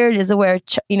scared is aware,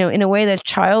 in a way that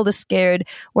child is scared,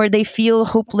 where they feel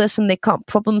hopeless and they can't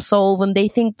problem solve and they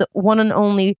think the one and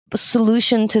only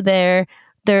solution to their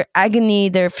agony,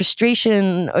 their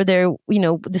frustration, or their,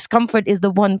 discomfort is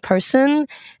the one person,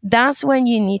 that's when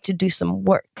you need to do some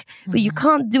work. But you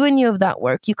can't do any of that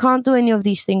work. You can't do any of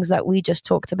these things that we just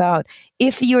talked about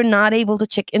if you're not able to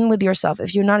check in with yourself,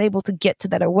 if you're not able to get to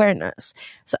that awareness.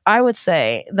 So I would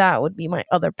say that would be my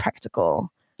other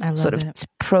practical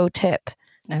pro tip.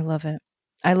 I love it.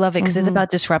 I love it because it's about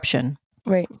disruption.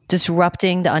 Right.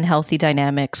 Disrupting the unhealthy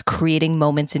dynamics, creating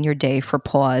moments in your day for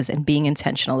pause and being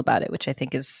intentional about it, which I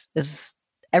think is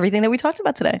everything that we talked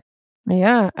about today.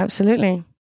 Yeah, absolutely.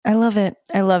 I love it.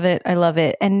 I love it. I love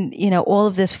it. And, all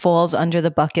of this falls under the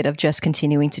bucket of just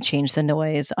continuing to change the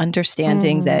noise,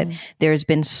 understanding that there's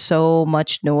been so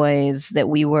much noise that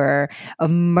we were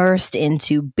immersed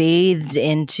into, bathed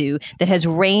into, that has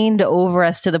rained over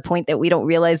us to the point that we don't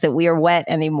realize that we are wet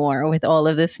anymore with all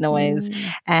of this noise.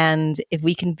 And if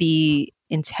we can be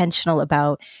intentional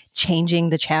about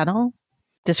changing the channel,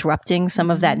 disrupting some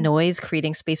of that noise,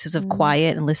 creating spaces of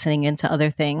quiet and listening into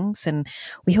other things. And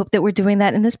we hope that we're doing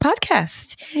that in this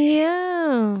podcast.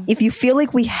 Yeah. If you feel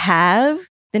like we have,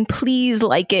 then please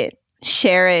like it,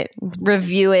 share it,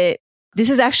 review it. This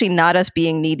is actually not us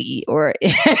being needy or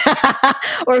being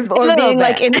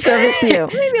like in service to you.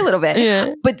 Maybe a little bit.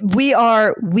 Yeah. But we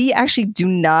actually do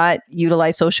not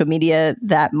utilize social media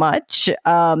that much.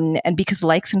 And because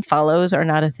likes and follows are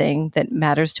not a thing that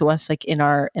matters to us, like in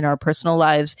our personal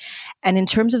lives. And in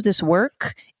terms of this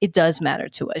work, it does matter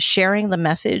to us. Sharing the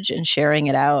message and sharing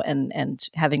it out and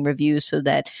having reviews so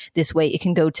that this way it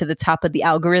can go to the top of the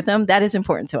algorithm, that is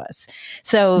important to us.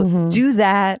 So do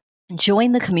that.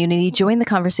 Join the community, join the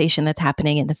conversation that's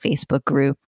happening in the Facebook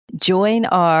group. Join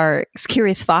our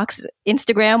Curious Fox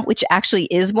Instagram, which actually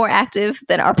is more active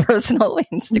than our personal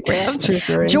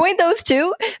Instagram. Join those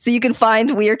too. So you can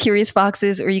find We Are Curious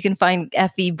Foxes, or you can find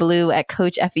Effie Blue at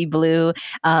Coach Effie Blue.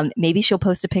 Maybe she'll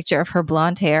post a picture of her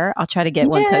blonde hair. I'll try to get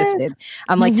one posted.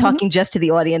 I'm like talking just to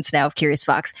the audience now of Curious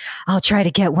Fox. I'll try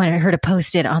to get one of her to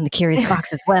post it on the Curious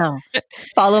Fox as well.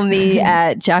 Follow me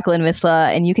at Jacqueline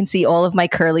Misla, and you can see all of my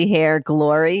curly hair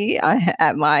glory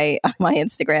at my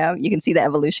Instagram. You can see the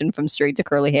evolution from straight to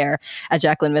curly hair at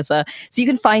Jacqueline Misla. So you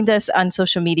can find us on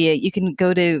social media. You can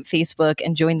go to Facebook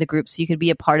and join the group so you could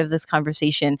be a part of this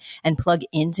conversation and plug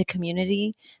into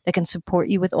community that can support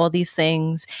you with all these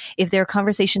things. If there are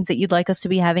conversations that you'd like us to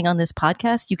be having on this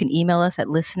podcast, you can email us at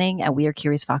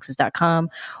listening@wearecuriousfoxes.com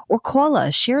or call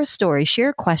us, share a story, share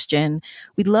a question.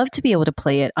 We'd love to be able to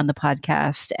play it on the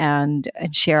podcast and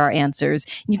share our answers.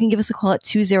 You can give us a call at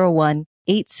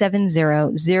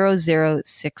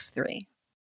 201-870-0063.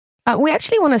 We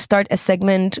actually want to start a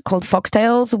segment called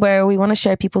Foxtails where we want to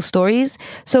share people's stories.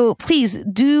 So please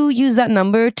do use that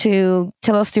number to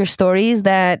tell us your stories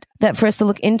that for us to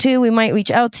look into. We might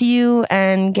reach out to you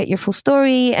and get your full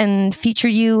story and feature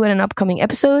you in an upcoming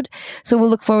episode. So we'll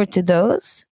look forward to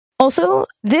those. Also,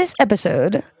 this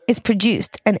episode is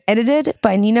produced and edited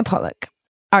by Nina Pollock.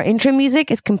 Our intro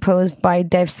music is composed by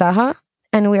Dev Saha,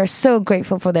 and we are so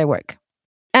grateful for their work.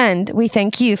 And we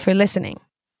thank you for listening.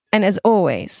 And as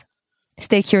always,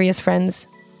 stay curious, friends.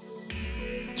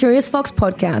 Curious Fox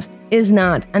Podcast is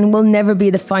not and will never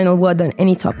be the final word on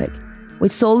any topic. We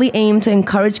solely aim to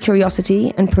encourage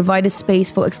curiosity and provide a space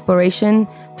for exploration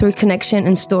through connection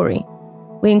and story.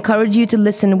 We encourage you to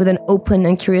listen with an open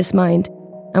and curious mind,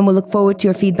 and we'll look forward to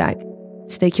your feedback.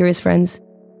 Stay curious, friends.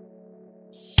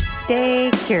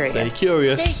 Stay curious. Stay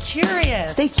curious. Stay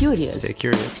curious. Stay curious. Stay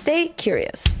curious. Stay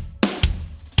curious.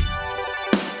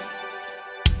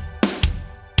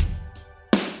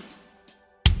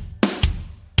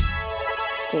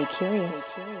 Stay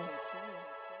curious.